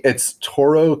me, it's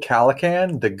Toro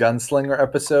Calican, the gunslinger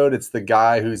episode. It's the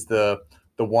guy who's the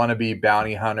wannabe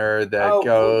bounty hunter that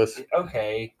goes.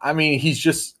 Okay. I mean, he's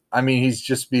just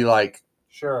be like.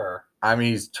 Sure. I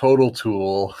mean, he's total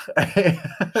tool.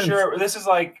 Sure. This is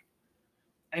like,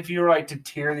 if you were like to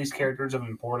tier these characters of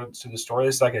importance to the story,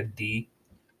 it's like a D.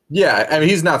 Yeah, I mean,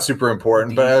 he's not super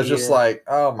important, but I was just like,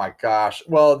 oh my gosh.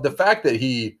 Well, the fact that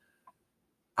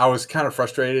I was kind of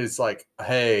frustrated. It's like,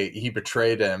 hey, he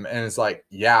betrayed him. And it's like,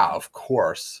 yeah, of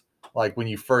course. Like when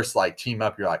you first like team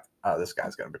up, you're like, oh, this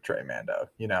guy's going to betray Mando,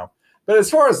 you know? But as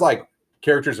far as like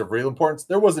characters of real importance,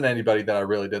 there wasn't anybody that I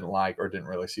really didn't like or didn't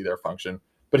really see their function.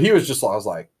 But he was just, I was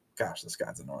like, gosh, this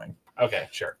guy's annoying. Okay,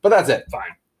 sure. But that's it.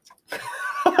 Fine.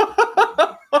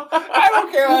 I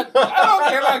don't care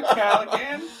about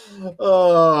Calican.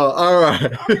 Oh, all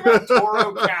right.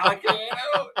 Toro Calican.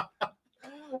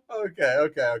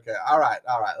 Okay. All right.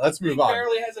 Let's move on. He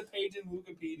barely has a page in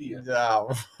Wikipedia.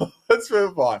 Yeah. Let's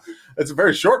move on. It's a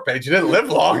very short page. He didn't live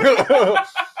long.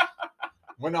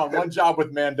 Went on one job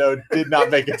with Mando, did not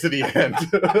make it to the end.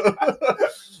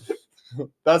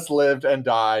 Thus lived and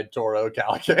died, Toro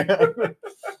Calican.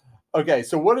 Okay,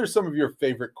 so what are some of your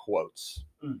favorite quotes?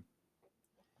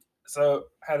 So,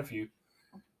 had a few.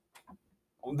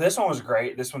 This one was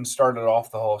great. This one started off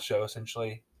the whole show,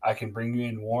 essentially. I can bring you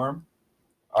in warm.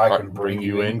 I can bring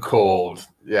you in cold.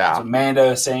 Yeah. So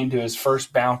Mando is saying to his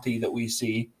first bounty that we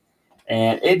see,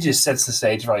 and it just sets the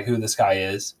stage for like who this guy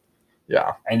is.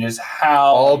 Yeah. And just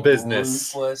how all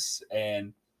business, ruthless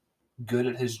and good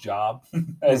at his job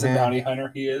as a bounty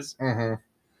hunter he is. Mm-hmm.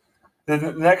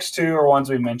 The next two are ones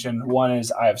we mentioned. One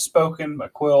is I Have Spoken by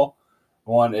Quill.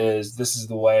 One is This Is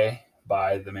the Way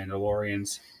by the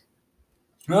Mandalorians.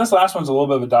 And this last one's a little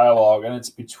bit of a dialogue, and it's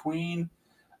between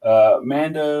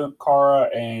Mando, Cara,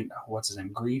 and what's his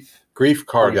name? Greef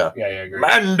Karga. Yeah, Greef.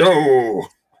 Mando!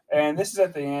 And this is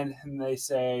at the end, and they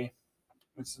say,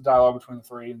 it's a dialogue between the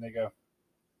three, and they go,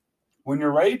 when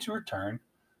you're ready to return,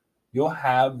 you'll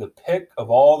have the pick of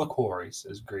all the quarries,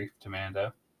 says Greef to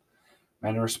Mando.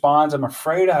 Mando responds, I'm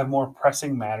afraid I have more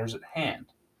pressing matters at hand.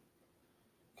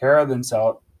 Cara then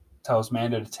tells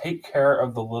Mando to take care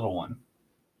of the little one.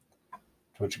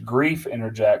 To which Grief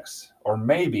interjects, or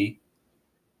maybe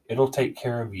it'll take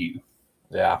care of you.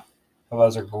 Yeah. So that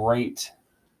was a great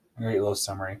little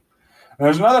summary. And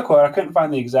there's another quote. I couldn't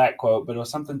find the exact quote, but it was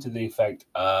something to the effect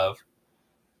of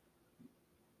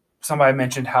somebody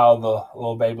mentioned how the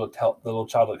little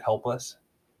child looked helpless.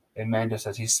 And Mando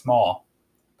says he's small,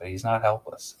 but he's not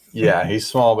helpless. Yeah, he's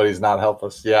small, but he's not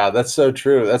helpless. Yeah, that's so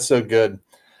true. That's so good.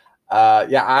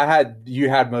 You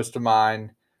had most of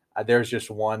mine. There's just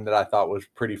one that I thought was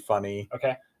pretty funny.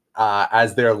 Okay.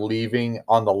 As they're leaving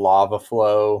on the lava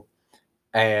flow,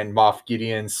 and Moff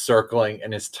Gideon's circling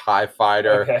in his TIE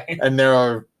fighter, okay. and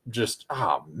they're just,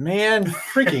 oh man,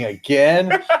 freaking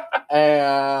again.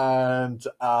 And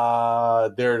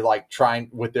they're like trying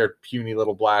with their puny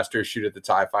little blaster shoot at the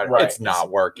TIE fighter. Right. It's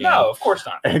not working. No, of course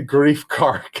not. And Grief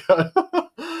Kark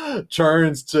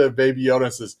turns to Baby Yoda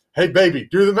and says, "Hey, baby,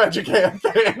 do the magic hand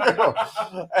thing."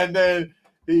 And then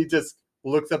he just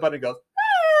looks up at him and goes,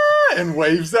 "Ah," and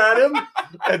waves at him.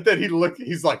 And then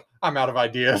he's like, "I'm out of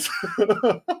ideas."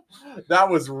 That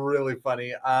was really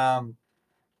funny. I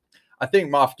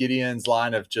think Moff Gideon's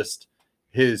line of just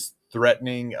his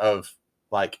threatening of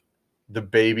like the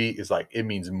baby is like, it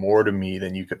means more to me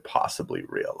than you could possibly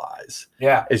realize.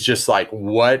 Yeah. It's just like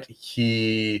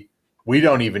we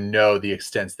don't even know the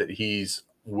extent that he's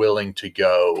willing to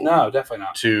go. No, definitely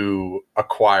not. To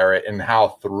acquire it, and how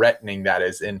threatening that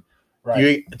is. And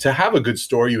to have a good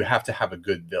story, you have to have a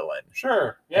good villain.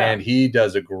 Sure. Yeah. And he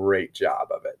does a great job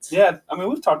of it. Yeah. I mean,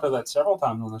 we've talked about that several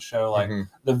times on the show. Like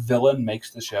the villain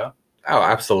makes the show. Oh,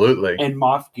 absolutely. And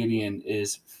Moff Gideon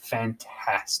is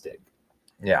fantastic.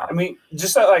 Yeah. I mean,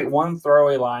 just that like one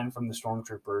throwaway line from the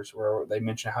Stormtroopers where they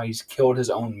mention how he's killed his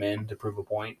own men to prove a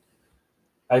point.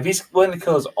 Like, if he's willing to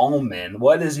kill his own men,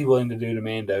 what is he willing to do to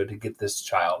Mando to get this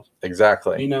child?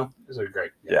 Exactly. You know, these are great.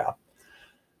 Yeah. All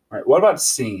right. What about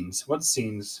scenes? What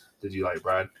scenes did you like,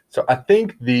 Brad? So I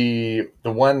think the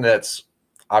one that's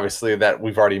obviously that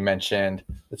we've already mentioned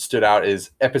that stood out is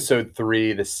Episode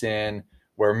 3, The Sin,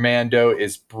 where Mando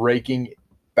is breaking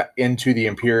into the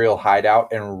Imperial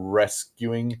hideout and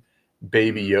rescuing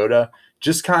Baby Yoda.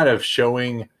 Just kind of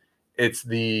showing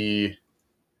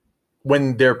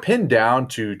when they're pinned down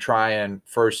to try and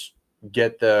first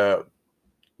get the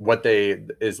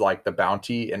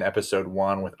bounty in Episode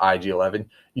 1 with IG-11.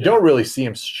 You don't really see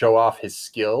him show off his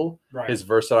skill, his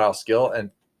versatile skill, and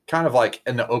kind of like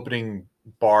in the opening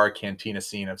bar cantina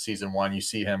scene of Season 1, you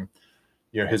see him,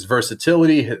 his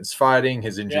versatility, his fighting,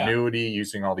 his ingenuity,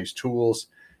 using all these tools.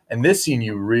 And this scene,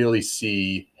 you really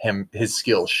see his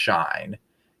skills shine,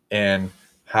 and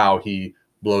how he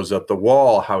blows up the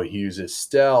wall, how he uses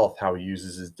stealth, how he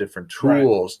uses his different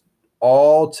tools,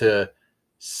 all to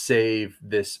save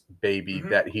this baby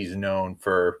that he's known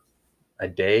for a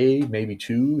day, maybe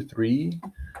 2, 3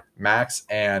 max.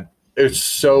 And it's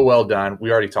so well done. We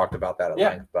already talked about that at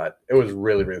length, but it was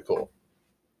really, really cool.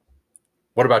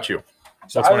 What about you?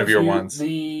 So that's one of your ones.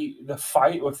 The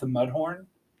fight with the Mudhorn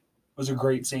was a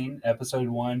great scene, Episode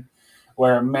 1,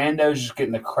 where Mando's just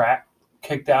getting the crap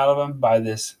kicked out of him by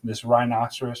this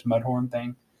rhinoceros Mudhorn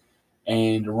thing.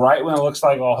 And right when it looks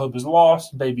like all hope is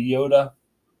lost, Baby Yoda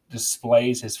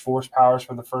displays his force powers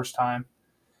for the first time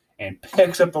and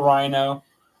picks up the rhino.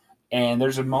 And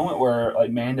there's a moment where like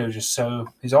Mando's just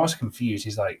he's almost confused.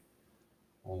 He's like,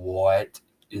 what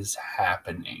is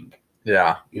happening?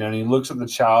 Yeah. And he looks at the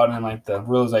child and like the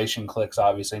realization clicks,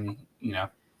 obviously, and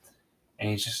and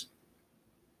he's just,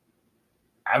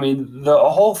 I mean, the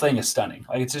whole thing is stunning.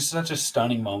 Like, it's just such a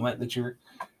stunning moment that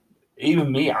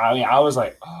even me, I mean, I was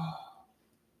like, oh.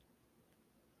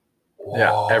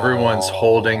 Yeah, everyone's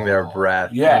holding their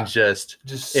breath and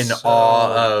just in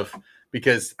awe of,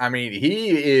 because, I mean, he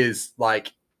is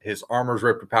like, his armor's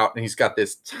ripped apart and he's got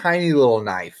this tiny little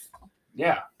knife.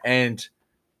 Yeah. And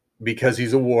because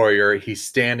he's a warrior, he's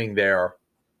standing there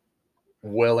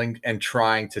willing and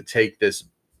trying to take this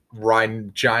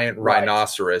giant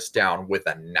rhinoceros down with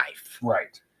a knife.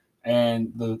 Right.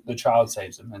 And the child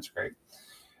saves him. That's great.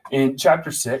 In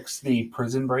Chapter 6, the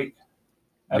prison break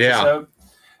episode,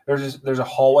 there's a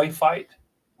hallway fight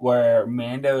where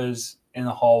Mando is in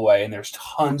the hallway and there's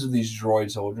tons of these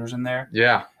droid soldiers in there.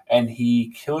 Yeah. And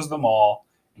he kills them all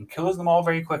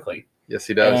very quickly. Yes,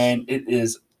 he does. And it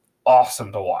is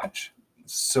awesome to watch.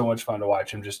 It's so much fun to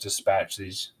watch him just dispatch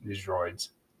these droids.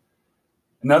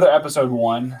 Another Episode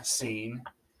 1 scene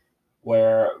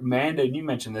where Mando, and you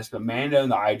mentioned this, but Mando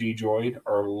and the IG droid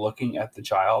are looking at the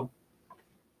child.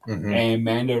 Mm-hmm. And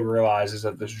Mando realizes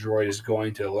that this droid is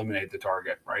going to eliminate the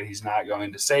target, right? He's not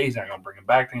going to bring him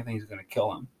back to anything. He's going to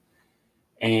kill him.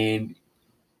 And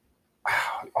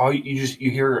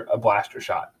you hear a blaster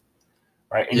shot.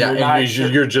 right? And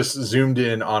you're just zoomed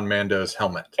in on Mando's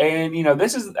helmet. And,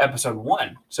 this is episode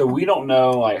 1. So we don't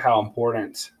know, like, how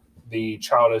important the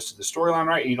child is to the storyline,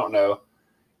 right? You don't know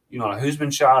who's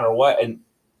been shot or what.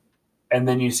 And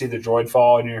then you see the droid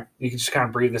fall, and you can just kind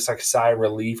of breathe this, like, sigh of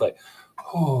relief, like,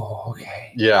 oh,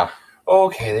 okay. Yeah.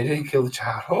 Okay, they didn't kill the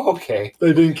child. Oh, okay.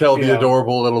 They didn't kill the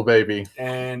adorable little baby.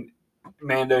 And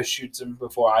Mando shoots him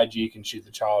before IG can shoot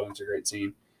the child. It's a great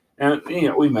scene. And,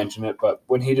 we mentioned it, but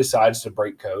when he decides to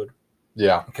break code,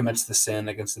 commits the sin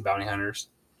against the bounty hunters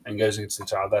and goes against the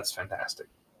child, that's fantastic.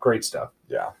 Great stuff.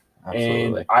 Yeah,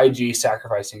 absolutely. And IG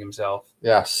sacrificing himself.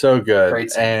 Yeah, so good.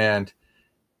 Great scene. And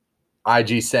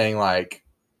IG saying, like,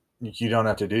 you don't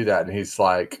have to do that. And he's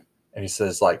like, and he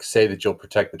says, like, say that you'll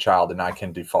protect the child and I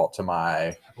can default to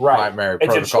my primary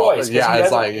protocol. It's a choice. Yeah,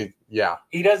 it's like, yeah.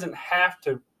 He doesn't have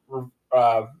to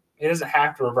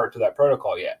revert to that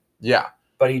protocol yet. Yeah.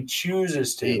 But he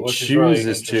chooses to. He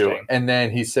chooses to. And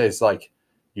then he says, like,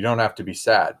 you don't have to be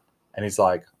sad. And he's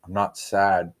like, I'm not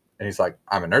sad. And he's like,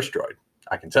 I'm a nurse droid.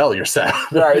 I can tell you're sad.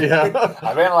 Right. Yeah.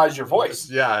 I've analyzed your voice.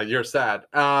 Yeah, you're sad.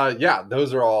 Yeah,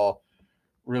 those are all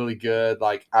really good.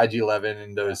 Like IG-11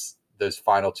 and those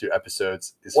final 2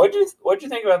 episodes. What'd you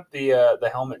think about the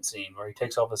helmet scene where he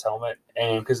takes off his helmet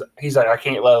and because he's like, I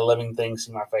can't let a living thing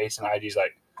see my face, and IG's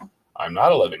like, I'm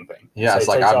not a living thing. Yeah, so it's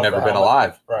like I've never been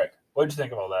alive. Right. What'd you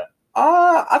think of all that?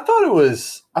 I thought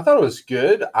it was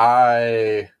good.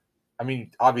 I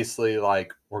mean, obviously,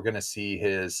 like, we're gonna see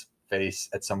his face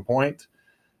at some point,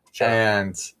 sure.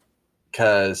 And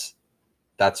because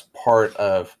that's part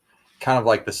of kind of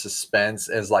like the suspense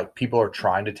is like people are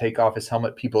trying to take off his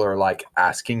helmet. People are like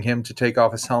asking him to take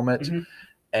off his helmet,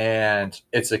 and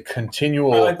it's a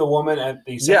continual. Like the woman at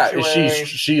the sanctuary. Yeah,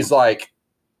 she's like,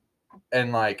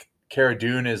 and like Cara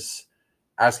Dune is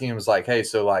asking him, is like, hey,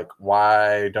 so like,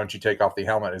 why don't you take off the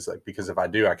helmet? He's like, because if I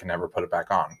do, I can never put it back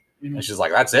on. And she's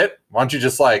like, that's it? Why don't you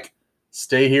just like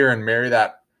stay here and marry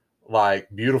that like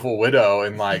beautiful widow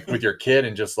and like with your kid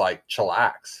and just like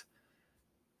chillax?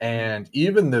 And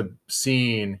even the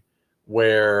scene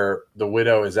where the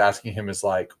widow is asking him is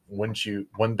like,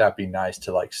 wouldn't that be nice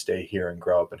to like stay here and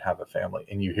grow up and have a family?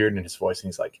 And you hear it in his voice and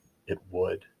he's like, it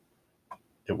would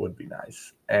be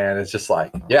nice. And it's just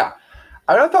like, yeah.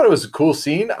 I thought it was a cool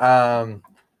scene.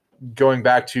 Going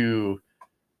back to,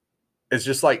 it's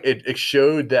just like it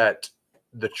showed that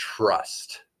the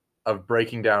trust of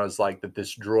breaking down is like that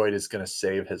this droid is going to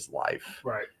save his life.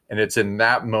 Right. And it's in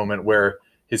that moment where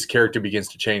his character begins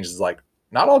to change. It's like,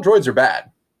 not all droids are bad.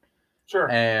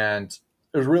 Sure. And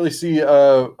there's really see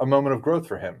a moment of growth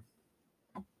for him.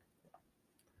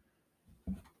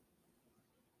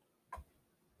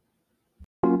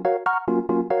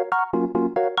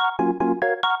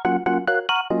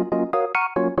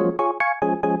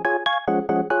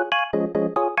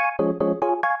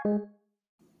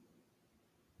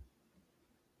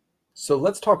 So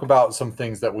let's talk about some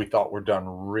things that we thought were done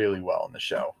really well in the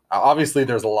show. Obviously,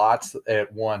 there's lots.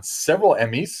 It won several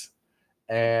Emmys.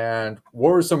 And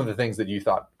what were some of the things that you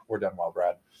thought were done well,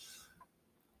 Brad?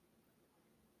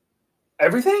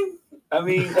 Everything? I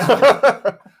mean,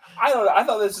 I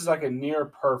thought this is like a near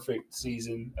perfect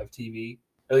season of TV,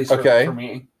 at least for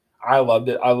me. I loved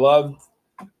it. I love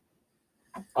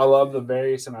the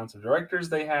various amounts of directors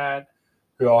they had,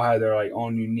 who all had their like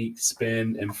own unique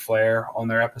spin and flair on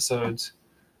their episodes.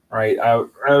 Right? I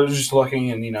was just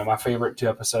looking, and my favorite 2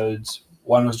 episodes.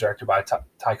 One was directed by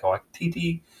Taika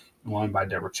Waititi, and one by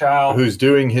Deborah Chow, who's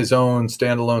doing his own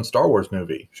standalone Star Wars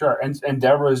movie. Sure, and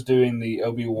Deborah's doing the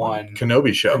Obi-Wan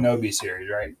Kenobi series,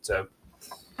 right? So,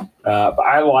 but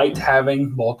I liked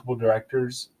having multiple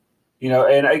directors,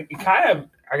 and it kind of,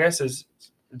 I guess, is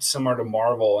similar to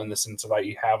Marvel in the sense of like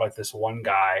you have like this one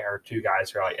guy or 2 guys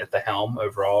who are like at the helm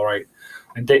overall, right?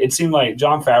 And it seemed like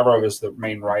Jon Favreau was the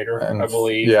main writer, I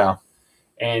believe. Yeah.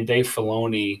 And Dave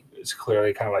Filoni is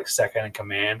clearly kind of like second in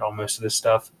command on most of this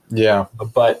stuff. Yeah.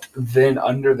 But then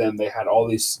under them, they had all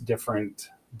these different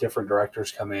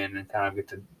directors come in and kind of get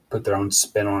to put their own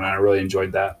spin on it. I really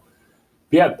enjoyed that.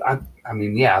 But yeah,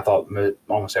 I thought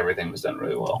almost everything was done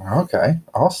really well. Okay,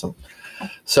 awesome.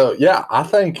 So yeah, I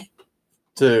think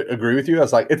to agree with you, I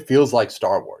was like, it feels like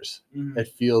Star Wars. Mm-hmm. It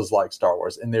feels like Star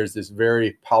Wars. And there's this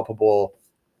very palpable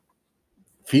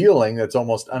feeling that's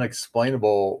almost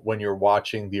unexplainable when you're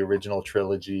watching the original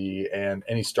trilogy and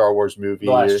any Star Wars movie.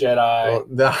 The Last Jedi. Well,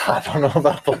 no, I don't know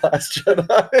about The Last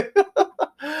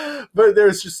Jedi. But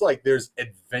there's just like there's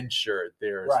adventure,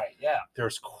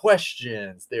 there's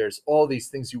questions, there's all these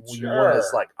things you want to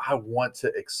like. I want to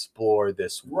explore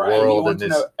this world. You want to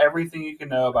know everything you can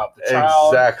know about the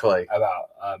child, exactly,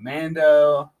 about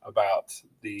Mando, about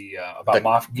about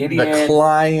Moff Gideon, the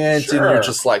client, and you're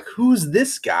just like, who's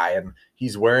this guy? And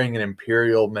he's wearing an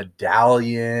Imperial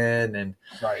medallion, and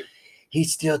he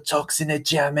still talks in a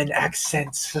German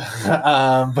accent.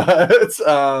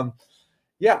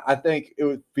 Yeah, I think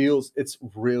it's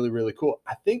really, really cool.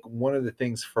 I think one of the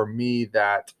things for me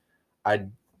that I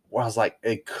was like,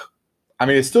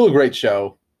 it's still a great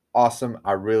show. Awesome.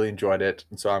 I really enjoyed it.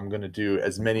 And so I'm going to do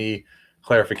as many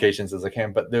clarifications as I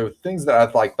can. But there were things that I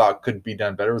thought could be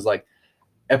done better. It was like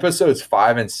episodes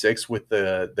 5 and 6 with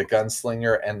the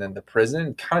gunslinger and then the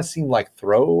prison kind of seemed like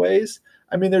throwaways.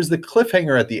 I mean, there's the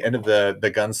cliffhanger at the end of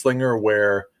the gunslinger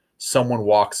where someone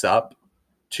walks up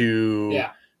to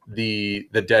the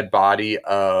dead body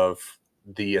of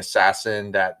the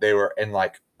assassin that they were in,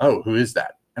 like, oh, who is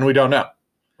that? And we don't know.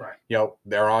 Right. You know,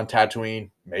 they're on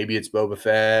Tatooine. Maybe it's Boba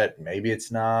Fett. Maybe it's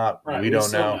not. Right. We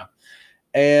don't know.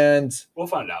 And we'll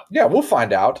find out. Yeah, we'll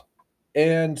find out.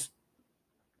 And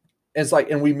it's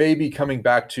like, and we may be coming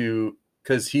back to,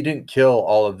 because he didn't kill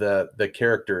all of the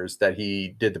characters that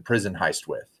he did the prison heist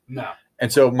with. No. And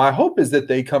so my hope is that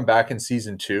they come back in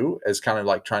season 2 as kind of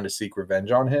like trying to seek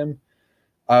revenge on him.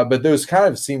 But those kind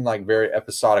of seem like very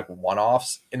episodic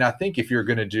one-offs. And I think if you're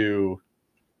going to do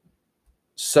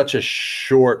such a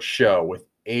short show with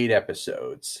 8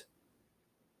 episodes,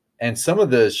 and some of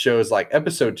the shows like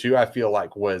episode 2, I feel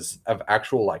like was of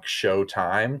actual like show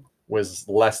time was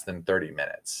less than 30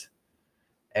 minutes.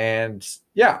 And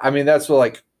yeah, I mean, that's what,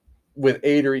 like with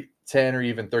 8 or 10 or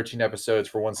even 13 episodes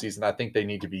for one season, I think they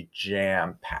need to be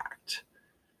jam-packed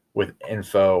with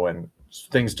info and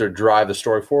things to drive the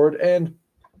story forward. And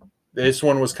this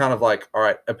one was kind of like, all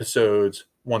right, episodes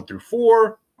 1 through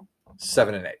 4,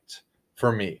 7 and 8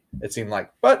 for me. It seemed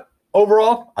like, but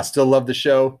overall, I still love the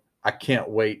show. I can't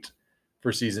wait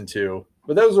for season 2.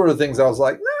 But those were the things I was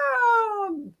like,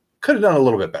 nah, could have done a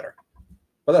little bit better.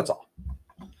 But that's all.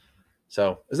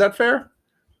 So is that fair?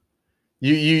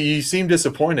 You seem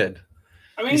disappointed.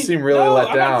 I mean, you seem really let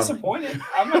down. I'm not disappointed.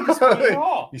 I'm not disappointed at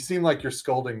all. You seem like you're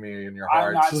scolding me in your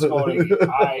heart. I'm not scolding you.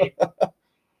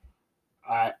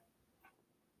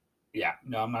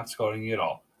 I'm not scolding you at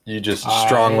all. You just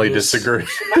strongly disagree.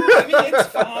 No, I mean, it's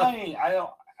fine.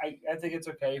 I think it's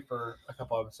okay for a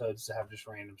couple episodes to have just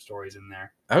random stories in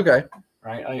there. Okay.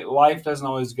 Right? Like, life doesn't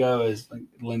always go as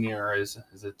linear as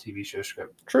a TV show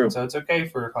script. True. So it's okay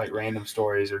for like random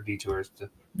stories or detours to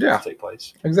take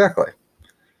place. Exactly.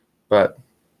 But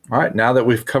all right, now that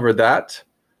we've covered that,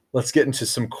 let's get into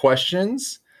some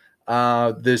questions.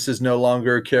 This is no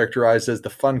longer characterized as the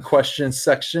fun questions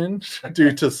section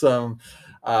due to some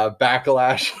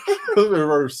backlash we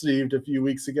received a few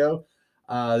weeks ago.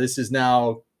 This is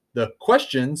now the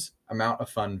questions amount of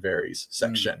fun varies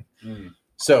section.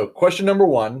 So question number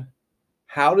 1,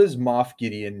 how does Moff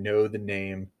Gideon know the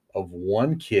name of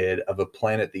one kid of a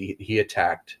planet that he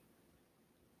attacked?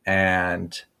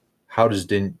 And how does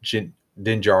Din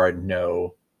Djarin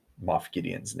know Moff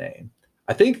Gideon's name?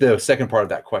 I think the second part of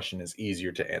that question is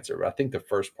easier to answer, but I think the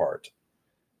first part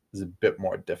is a bit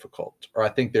more difficult. Or I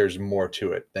think there's more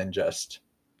to it than just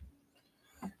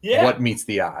what meets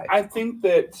the eye. I think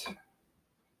that,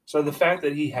 so the fact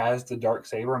that he has the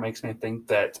Darksaber makes me think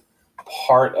that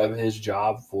part of his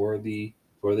job for the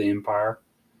Empire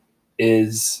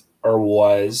is or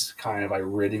was kind of like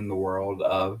ridding the world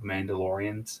of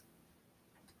Mandalorians,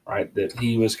 right? That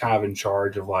he was kind of in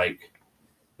charge of like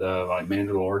the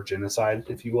Mandalore genocide,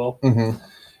 if you will. Mm-hmm.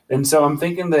 And so I'm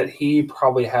thinking that he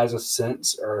probably has a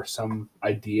sense or some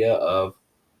idea of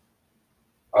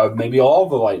maybe all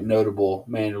the like notable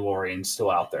Mandalorians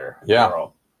still out there in the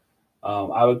world.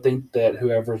 I would think that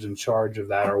whoever's in charge of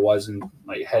that or wasn't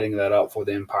like heading that up for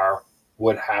the Empire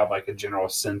would have like a general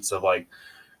sense of like,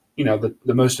 you know,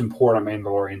 the most important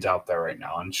Mandalorians out there right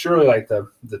now. And surely like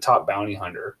the top bounty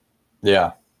hunter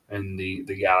in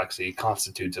the galaxy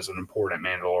constitutes as an important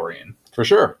Mandalorian. For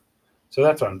sure. So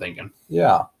that's what I'm thinking.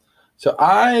 Yeah. So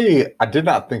I did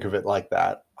not think of it like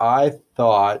that. I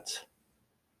thought,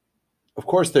 of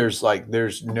course,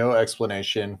 there's no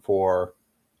explanation for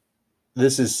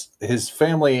this. Is his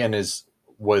family and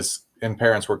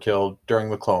parents were killed during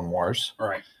the Clone Wars.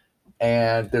 Right.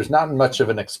 And there's not much of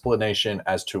an explanation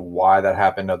as to why that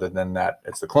happened other than that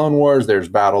it's the Clone Wars. There's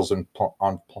battles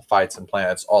on fights and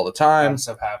planets all the time. Bad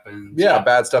stuff happens. Yeah,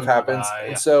 bad stuff happens.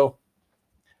 And so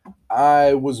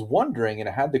I was wondering, and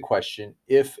I had the question,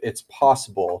 if it's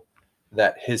possible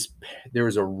that there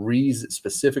was a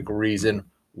specific reason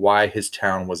why his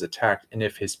town was attacked and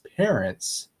if his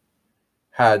parents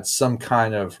had some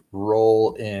kind of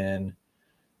role in,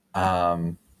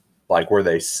 like, were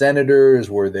they senators?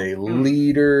 Were they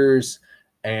leaders?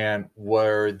 And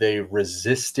were they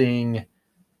resisting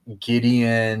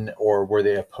Gideon, or were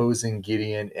they opposing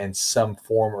Gideon in some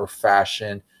form or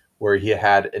fashion where he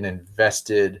had an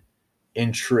invested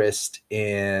interest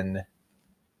in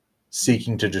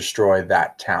seeking to destroy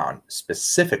that town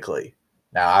specifically?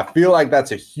 Now, I feel like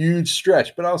that's a huge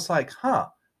stretch, but I was like,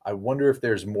 I wonder if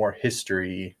there's more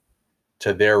history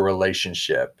to their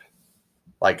relationship.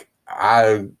 Like,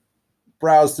 I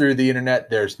browsed through the internet.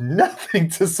 There's nothing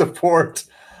to support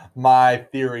my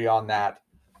theory on that.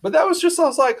 But that was just, I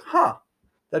was like,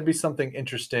 that'd be something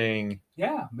interesting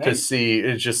to see.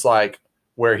 It's just like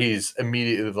where he's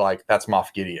immediately like, that's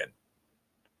Moff Gideon.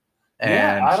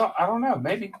 And I don't know.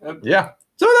 Maybe. Yeah.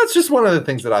 So that's just one of the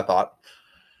things that I thought.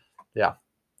 Yeah.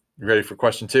 You ready for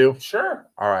question 2? Sure.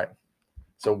 All right.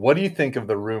 So what do you think of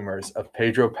the rumors of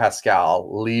Pedro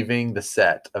Pascal leaving the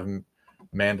set of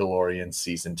Mandalorian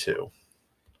season 2?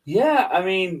 Yeah, I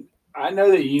mean, I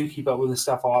know that you keep up with this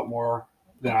stuff a lot more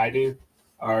than I do.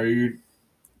 Or you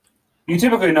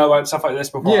typically know about stuff like this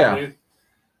before I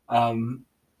do.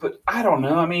 But I don't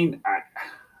know. I mean,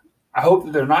 I hope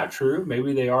that they're not true.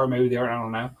 Maybe they are. Maybe they aren't. I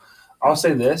don't know. I'll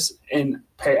say this. And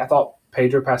I thought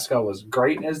Pedro Pascal was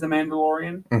great as the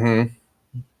Mandalorian. Mm-hmm.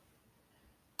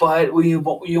 But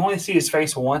you only see his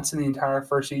face once in the entire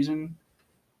first season.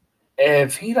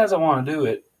 If he doesn't want to do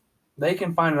it, they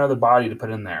can find another body to put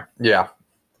in there. Yeah.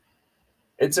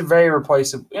 It's a very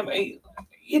replaceable. I mean,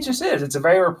 it just is. It's a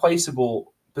very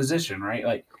replaceable position, right?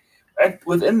 Like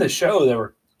within the show, there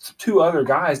were 2 other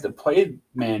guys that played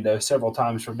Mando several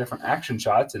times for different action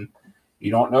shots, and you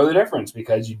don't know the difference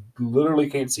because you literally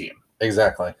can't see him.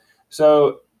 Exactly.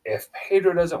 So if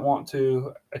Pedro doesn't want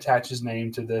to attach his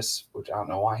name to this, which I don't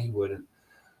know why he wouldn't,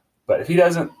 but if he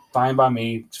doesn't, fine by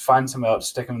me. Find somebody else,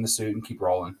 stick him in the suit, and keep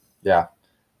rolling. Yeah,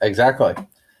 exactly.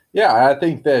 Yeah, I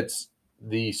think that's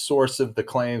the source of the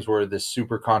claims were this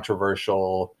super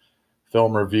controversial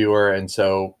film reviewer. And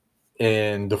so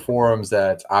in the forums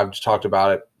that I've talked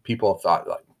about it, people have thought,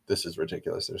 like, this is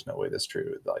ridiculous. There's no way that's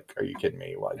true. Like, are you kidding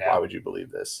me? Like, why would you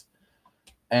believe this?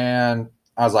 And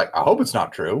I was like, I hope it's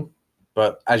not true.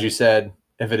 But as you said,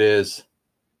 if it is,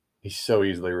 he's so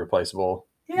easily replaceable.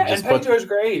 Yeah, and Pedro's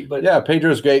great, but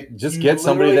Pedro's great. Just get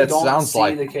somebody that sounds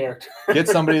like the character. Get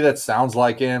somebody that sounds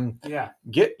like him. Yeah.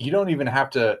 You don't even have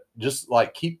to just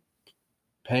like keep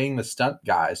paying the stunt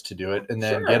guys to do it, and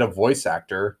then get a voice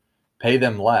actor, pay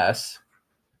them less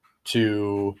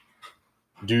to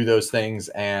do those things.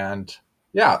 And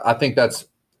I think that's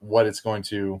what it's going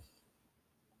to.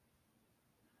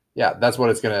 Yeah, that's what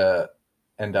it's going to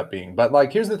end up being. But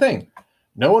like, here's the thing.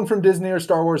 No one from Disney or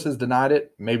Star Wars has denied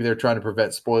it. Maybe they're trying to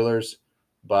prevent spoilers,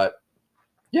 but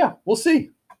we'll see.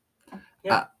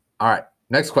 Yeah. All right.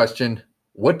 Next question.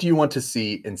 What do you want to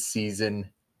see in season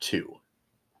 2?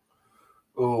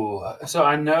 Oh, so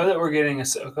I know that we're getting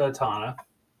Ahsoka Tano.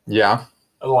 Yeah.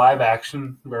 A live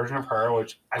action version of her,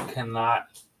 which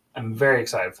I'm very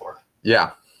excited for.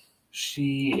 Yeah.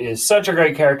 She is such a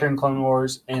great character in Clone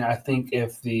Wars, and I think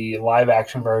if the live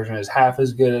action version is half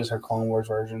as good as her Clone Wars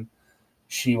version,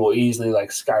 she will easily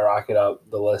skyrocket up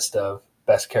the list of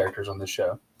best characters on the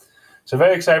show. So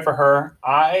very excited for her.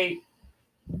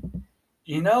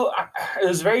 It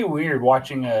was very weird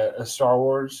watching a Star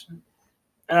Wars,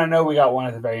 and I know we got one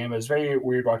at the very end, but it's very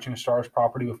weird watching a Star Wars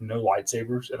property with no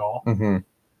lightsabers at all. Mm-hmm.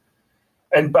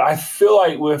 But I feel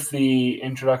like with the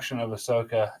introduction of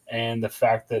Ahsoka and the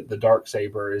fact that the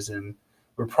Darksaber is in,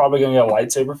 we're probably going to get a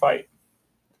lightsaber fight.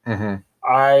 Mm-hmm.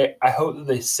 I hope that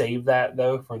they save that,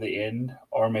 though, for the end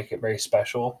or make it very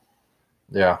special.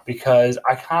 Yeah. Because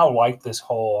I kind of like this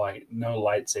whole, no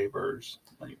lightsabers.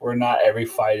 Where not every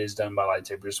fight is done by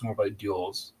lightsabers. It's more like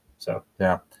duels. So.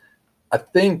 Yeah. I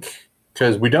think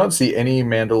because we don't see any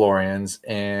Mandalorians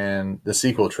in the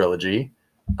sequel trilogy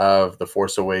of The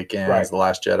Force Awakens, The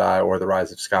Last Jedi, or The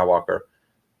Rise of Skywalker,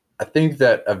 I think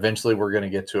that eventually we're going to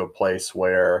get to a place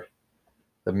where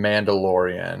the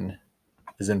Mandalorian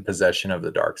is in possession of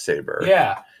the Darksaber.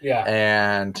 Yeah, yeah.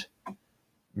 And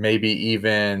maybe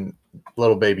even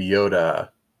little baby Yoda,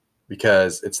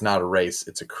 because it's not a race,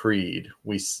 it's a creed.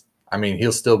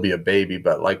 He'll still be a baby,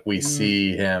 but we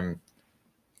see him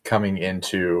coming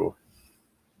into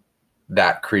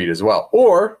that creed as well.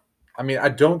 Or, I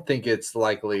don't think it's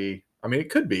likely. It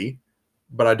could be,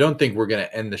 but I don't think we're going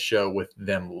to end the show with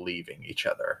them leaving each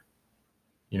other.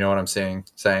 You know what I'm saying?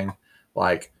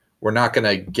 We're not going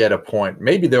to get a point.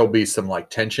 Maybe there'll be some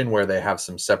tension where they have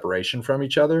some separation from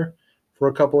each other for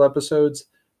a couple episodes,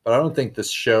 but I don't think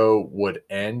this show would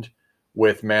end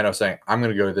with Mando saying, I'm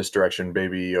going to go this direction,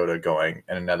 Baby Yoda going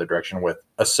in another direction with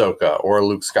Ahsoka or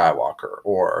Luke Skywalker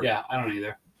or... Yeah, I don't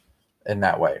either. In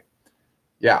that way.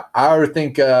 Yeah, I would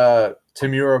think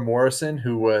Tamura Morrison,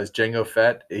 who was Jango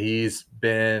Fett,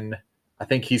 I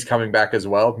think he's coming back as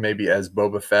well, maybe as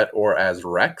Boba Fett or as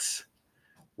Rex,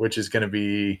 which is going to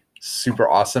be super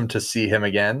awesome to see him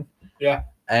again. Yeah.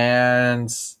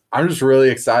 And I'm just really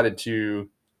excited to,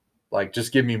 like,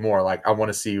 just give me more. Like, I want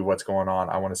to see what's going on.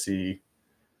 I want to see,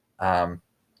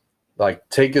 like,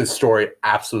 take the story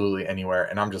absolutely anywhere.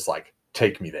 And I'm just like,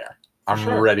 take me there. I'm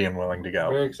ready and willing to go.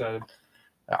 Very excited.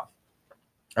 Yeah.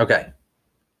 Okay.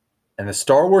 In the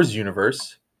Star Wars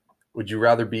universe, would you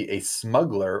rather be a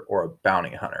smuggler or a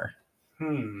bounty hunter?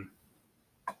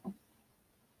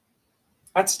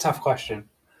 That's a tough question.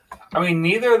 I mean,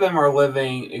 neither of them are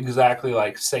living exactly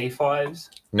like safe lives.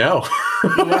 No.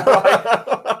 You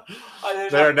know,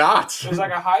 they're not. There's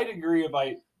like a high degree of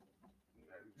like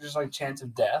just like chance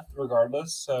of death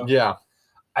regardless. So yeah.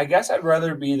 I guess I'd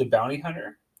rather be the bounty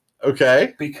hunter.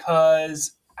 Okay.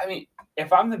 Because I mean,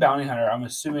 if I'm the bounty hunter, I'm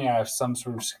assuming I have some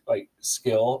sort of like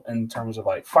skill in terms of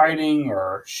like fighting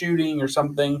or shooting or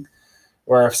something.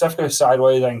 Where if stuff goes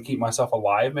sideways, I can keep myself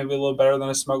alive maybe a little better than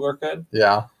a smuggler could.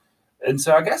 Yeah. And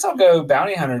so I guess I'll go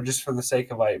bounty hunter just for the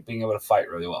sake of like being able to fight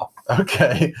really well.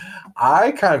 Okay.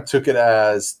 I kind of took it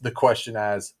as the question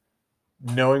as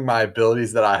knowing my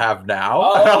abilities that I have now.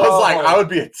 Oh. I was like, I would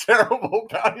be a terrible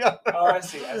bounty hunter. Oh, I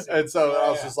see. And so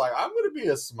I was just like, I'm going to be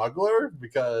a smuggler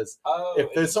because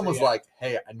if there's someone's like,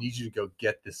 hey, I need you to go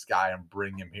get this guy and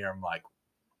bring him here. I'm like,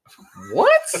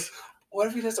 what? What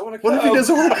if he doesn't want to come? What if he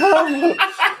doesn't want to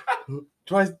come?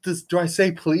 Do I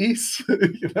say please?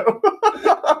 You know?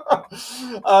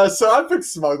 So I picked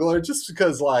smuggler just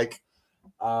because, like,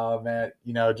 man,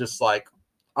 you know, just like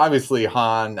obviously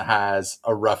Han has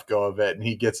a rough go of it and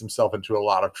he gets himself into a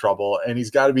lot of trouble and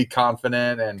he's got to be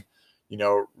confident and, you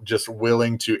know, just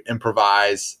willing to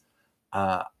improvise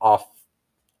off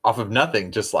of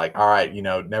nothing. Just like, all right, you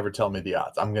know, never tell me the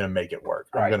odds. I'm going to make it work.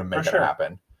 I'm going to make it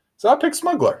happen. So I picked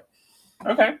smuggler.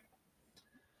 Okay.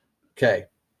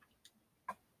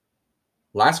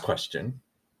 Last question.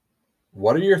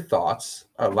 What are your thoughts?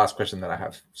 Last question that I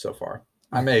have so far.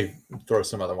 I may throw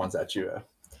some other ones at you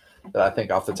that I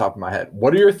think off the top of my head.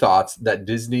 What are your thoughts that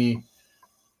Disney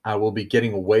will be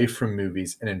getting away from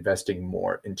movies and investing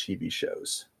more in TV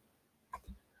shows?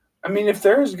 I mean, if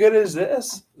they're as good as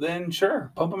this, then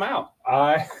sure, pump them out.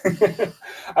 I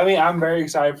mean, I'm very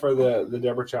excited for the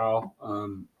Deborah Chow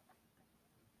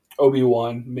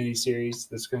Obi-Wan miniseries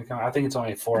that's going to come out. I think it's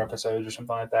only 4 episodes or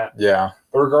something like that. Yeah.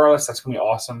 But regardless, that's going to be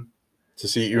awesome. To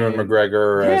see Ewan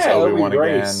McGregor as Obi-Wan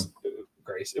again.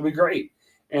 Grace. It'll be great.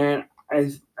 And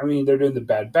I mean, they're doing the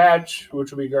Bad Batch,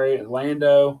 which will be great.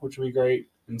 Lando, which will be great.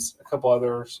 And a couple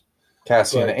others.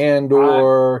 Cassian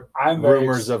Andor. I'm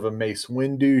rumors of a Mace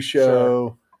Windu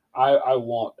show. Sure. I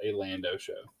want a Lando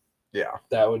show. Yeah.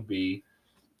 That would be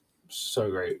so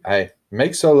great. Hey,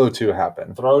 make Solo 2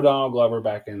 happen. Throw Donald Glover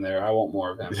back in there. I want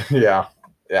more of him. Yeah.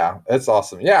 That's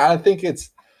awesome. Yeah, I think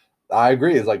I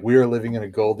agree. It's like we are living in a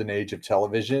golden age of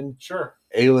television. Sure.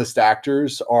 A-list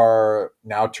actors are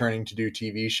now turning to do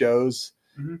TV shows.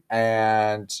 Mm-hmm.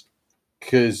 And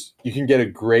because you can get a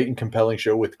great and compelling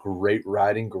show with great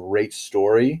writing, great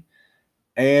story.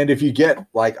 And if you get,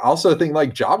 like, also think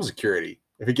like job security.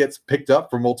 If it gets picked up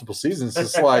for multiple seasons,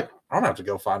 it's like, I don't have to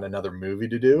go find another movie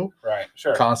to do. Right,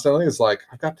 sure. Constantly. It's like,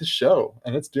 I've got this show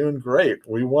and it's doing great.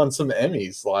 We won some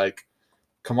Emmys. Like,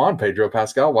 come on, Pedro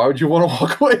Pascal. Why would you want to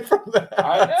walk away from that?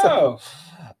 I know.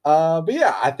 But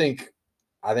yeah, I think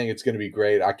it's going to be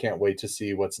great. I can't wait to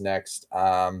see what's next.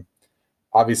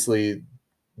 Obviously,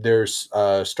 there's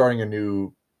starting a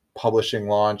new publishing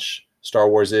launch. Star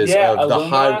Wars is of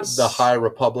the High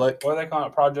Republic. What do they call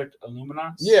it? Project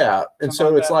Illuminus? Yeah, and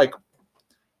so it's like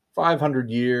 500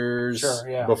 years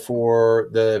before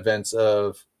the events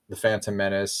of the Phantom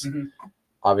Menace. Mm-hmm.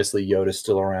 Obviously, Yoda's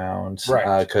still around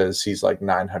because he's like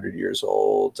 900 years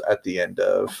old at the end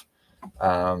of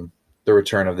the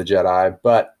Return of the Jedi.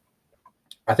 But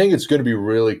I think it's going to be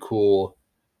really cool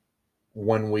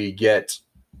when we get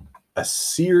a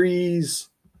series,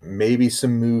 maybe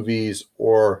some movies,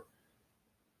 or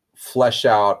flesh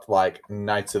out like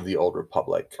Knights of the Old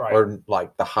Republic or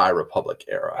like the High Republic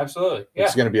era. Absolutely. Yeah.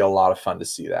 It's going to be a lot of fun to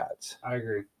see that. I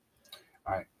agree.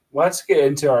 All right. Let's get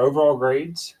into our overall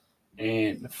grades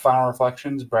and final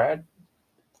reflections. Brad?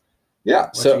 Yeah.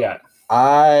 What you got?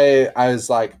 I was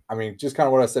like, I mean, just kind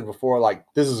of what I said before, like,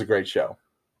 this is a great show.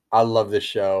 I love this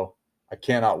show. I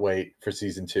cannot wait for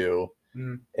season 2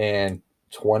 in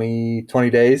 20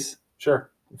 days. Sure.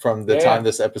 from the time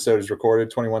this episode is recorded,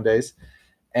 21 days.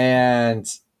 And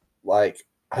like,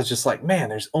 I was just like, man,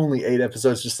 there's only 8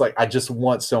 episodes. Just like, I just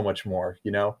want so much more,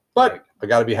 you know, but I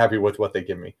got to be happy with what they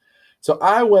give me. So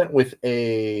I went with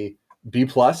a B+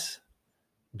 because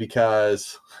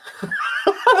I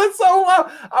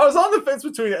was on the fence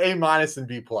between A- and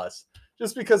B+,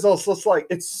 just because I was just like,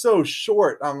 it's so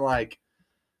short. I'm like,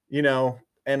 you know,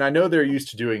 and I know they're used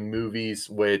to doing movies,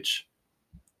 which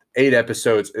 8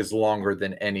 episodes is longer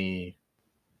than any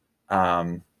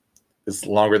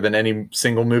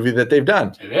single movie that they've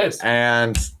done. It is.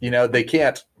 And, you know, they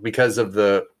can't, because of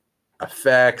the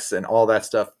effects and all that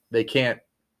stuff, they can't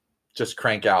just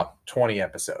crank out 20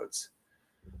 episodes.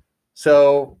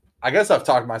 So I guess I've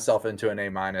talked myself into an A-,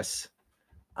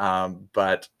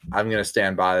 but I'm going to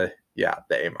stand by, the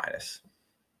A-.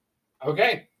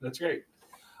 Okay, that's great.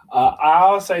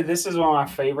 I'll say this is one of my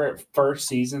favorite first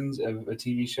seasons of a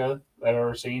TV show I've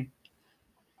ever seen.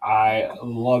 I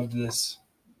loved this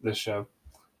show.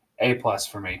 A+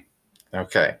 for me.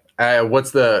 Okay.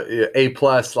 What's the A+,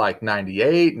 like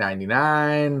 98,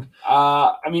 99?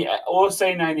 I mean, we'll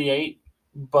say 98,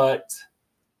 but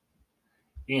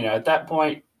you know, at that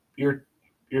point, you're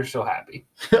still happy.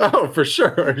 Oh, for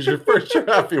sure. You're for sure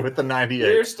happy with the 98.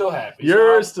 You're still happy.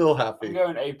 You're still happy. I'm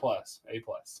going A+.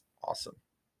 Awesome.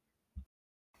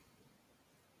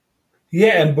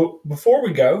 Yeah, and before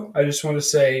we go, I just want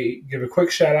to give a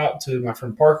quick shout out to my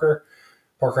friend Parker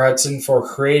Hudson, for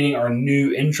creating our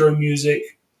new intro music.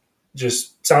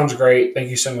 Just sounds great. Thank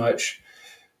you so much.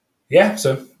 Yeah,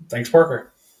 so thanks,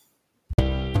 Parker.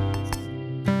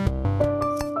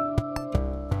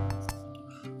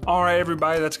 All right,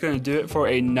 everybody, that's going to do it for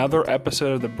another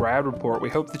episode of the Brad Report. We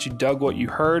hope that you dug what you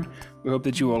heard. We hope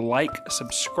that you will like,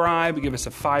 subscribe, give us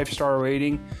a 5-star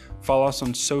rating, follow us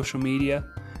on social media.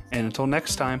 And until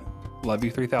next time, love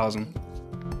you 3000.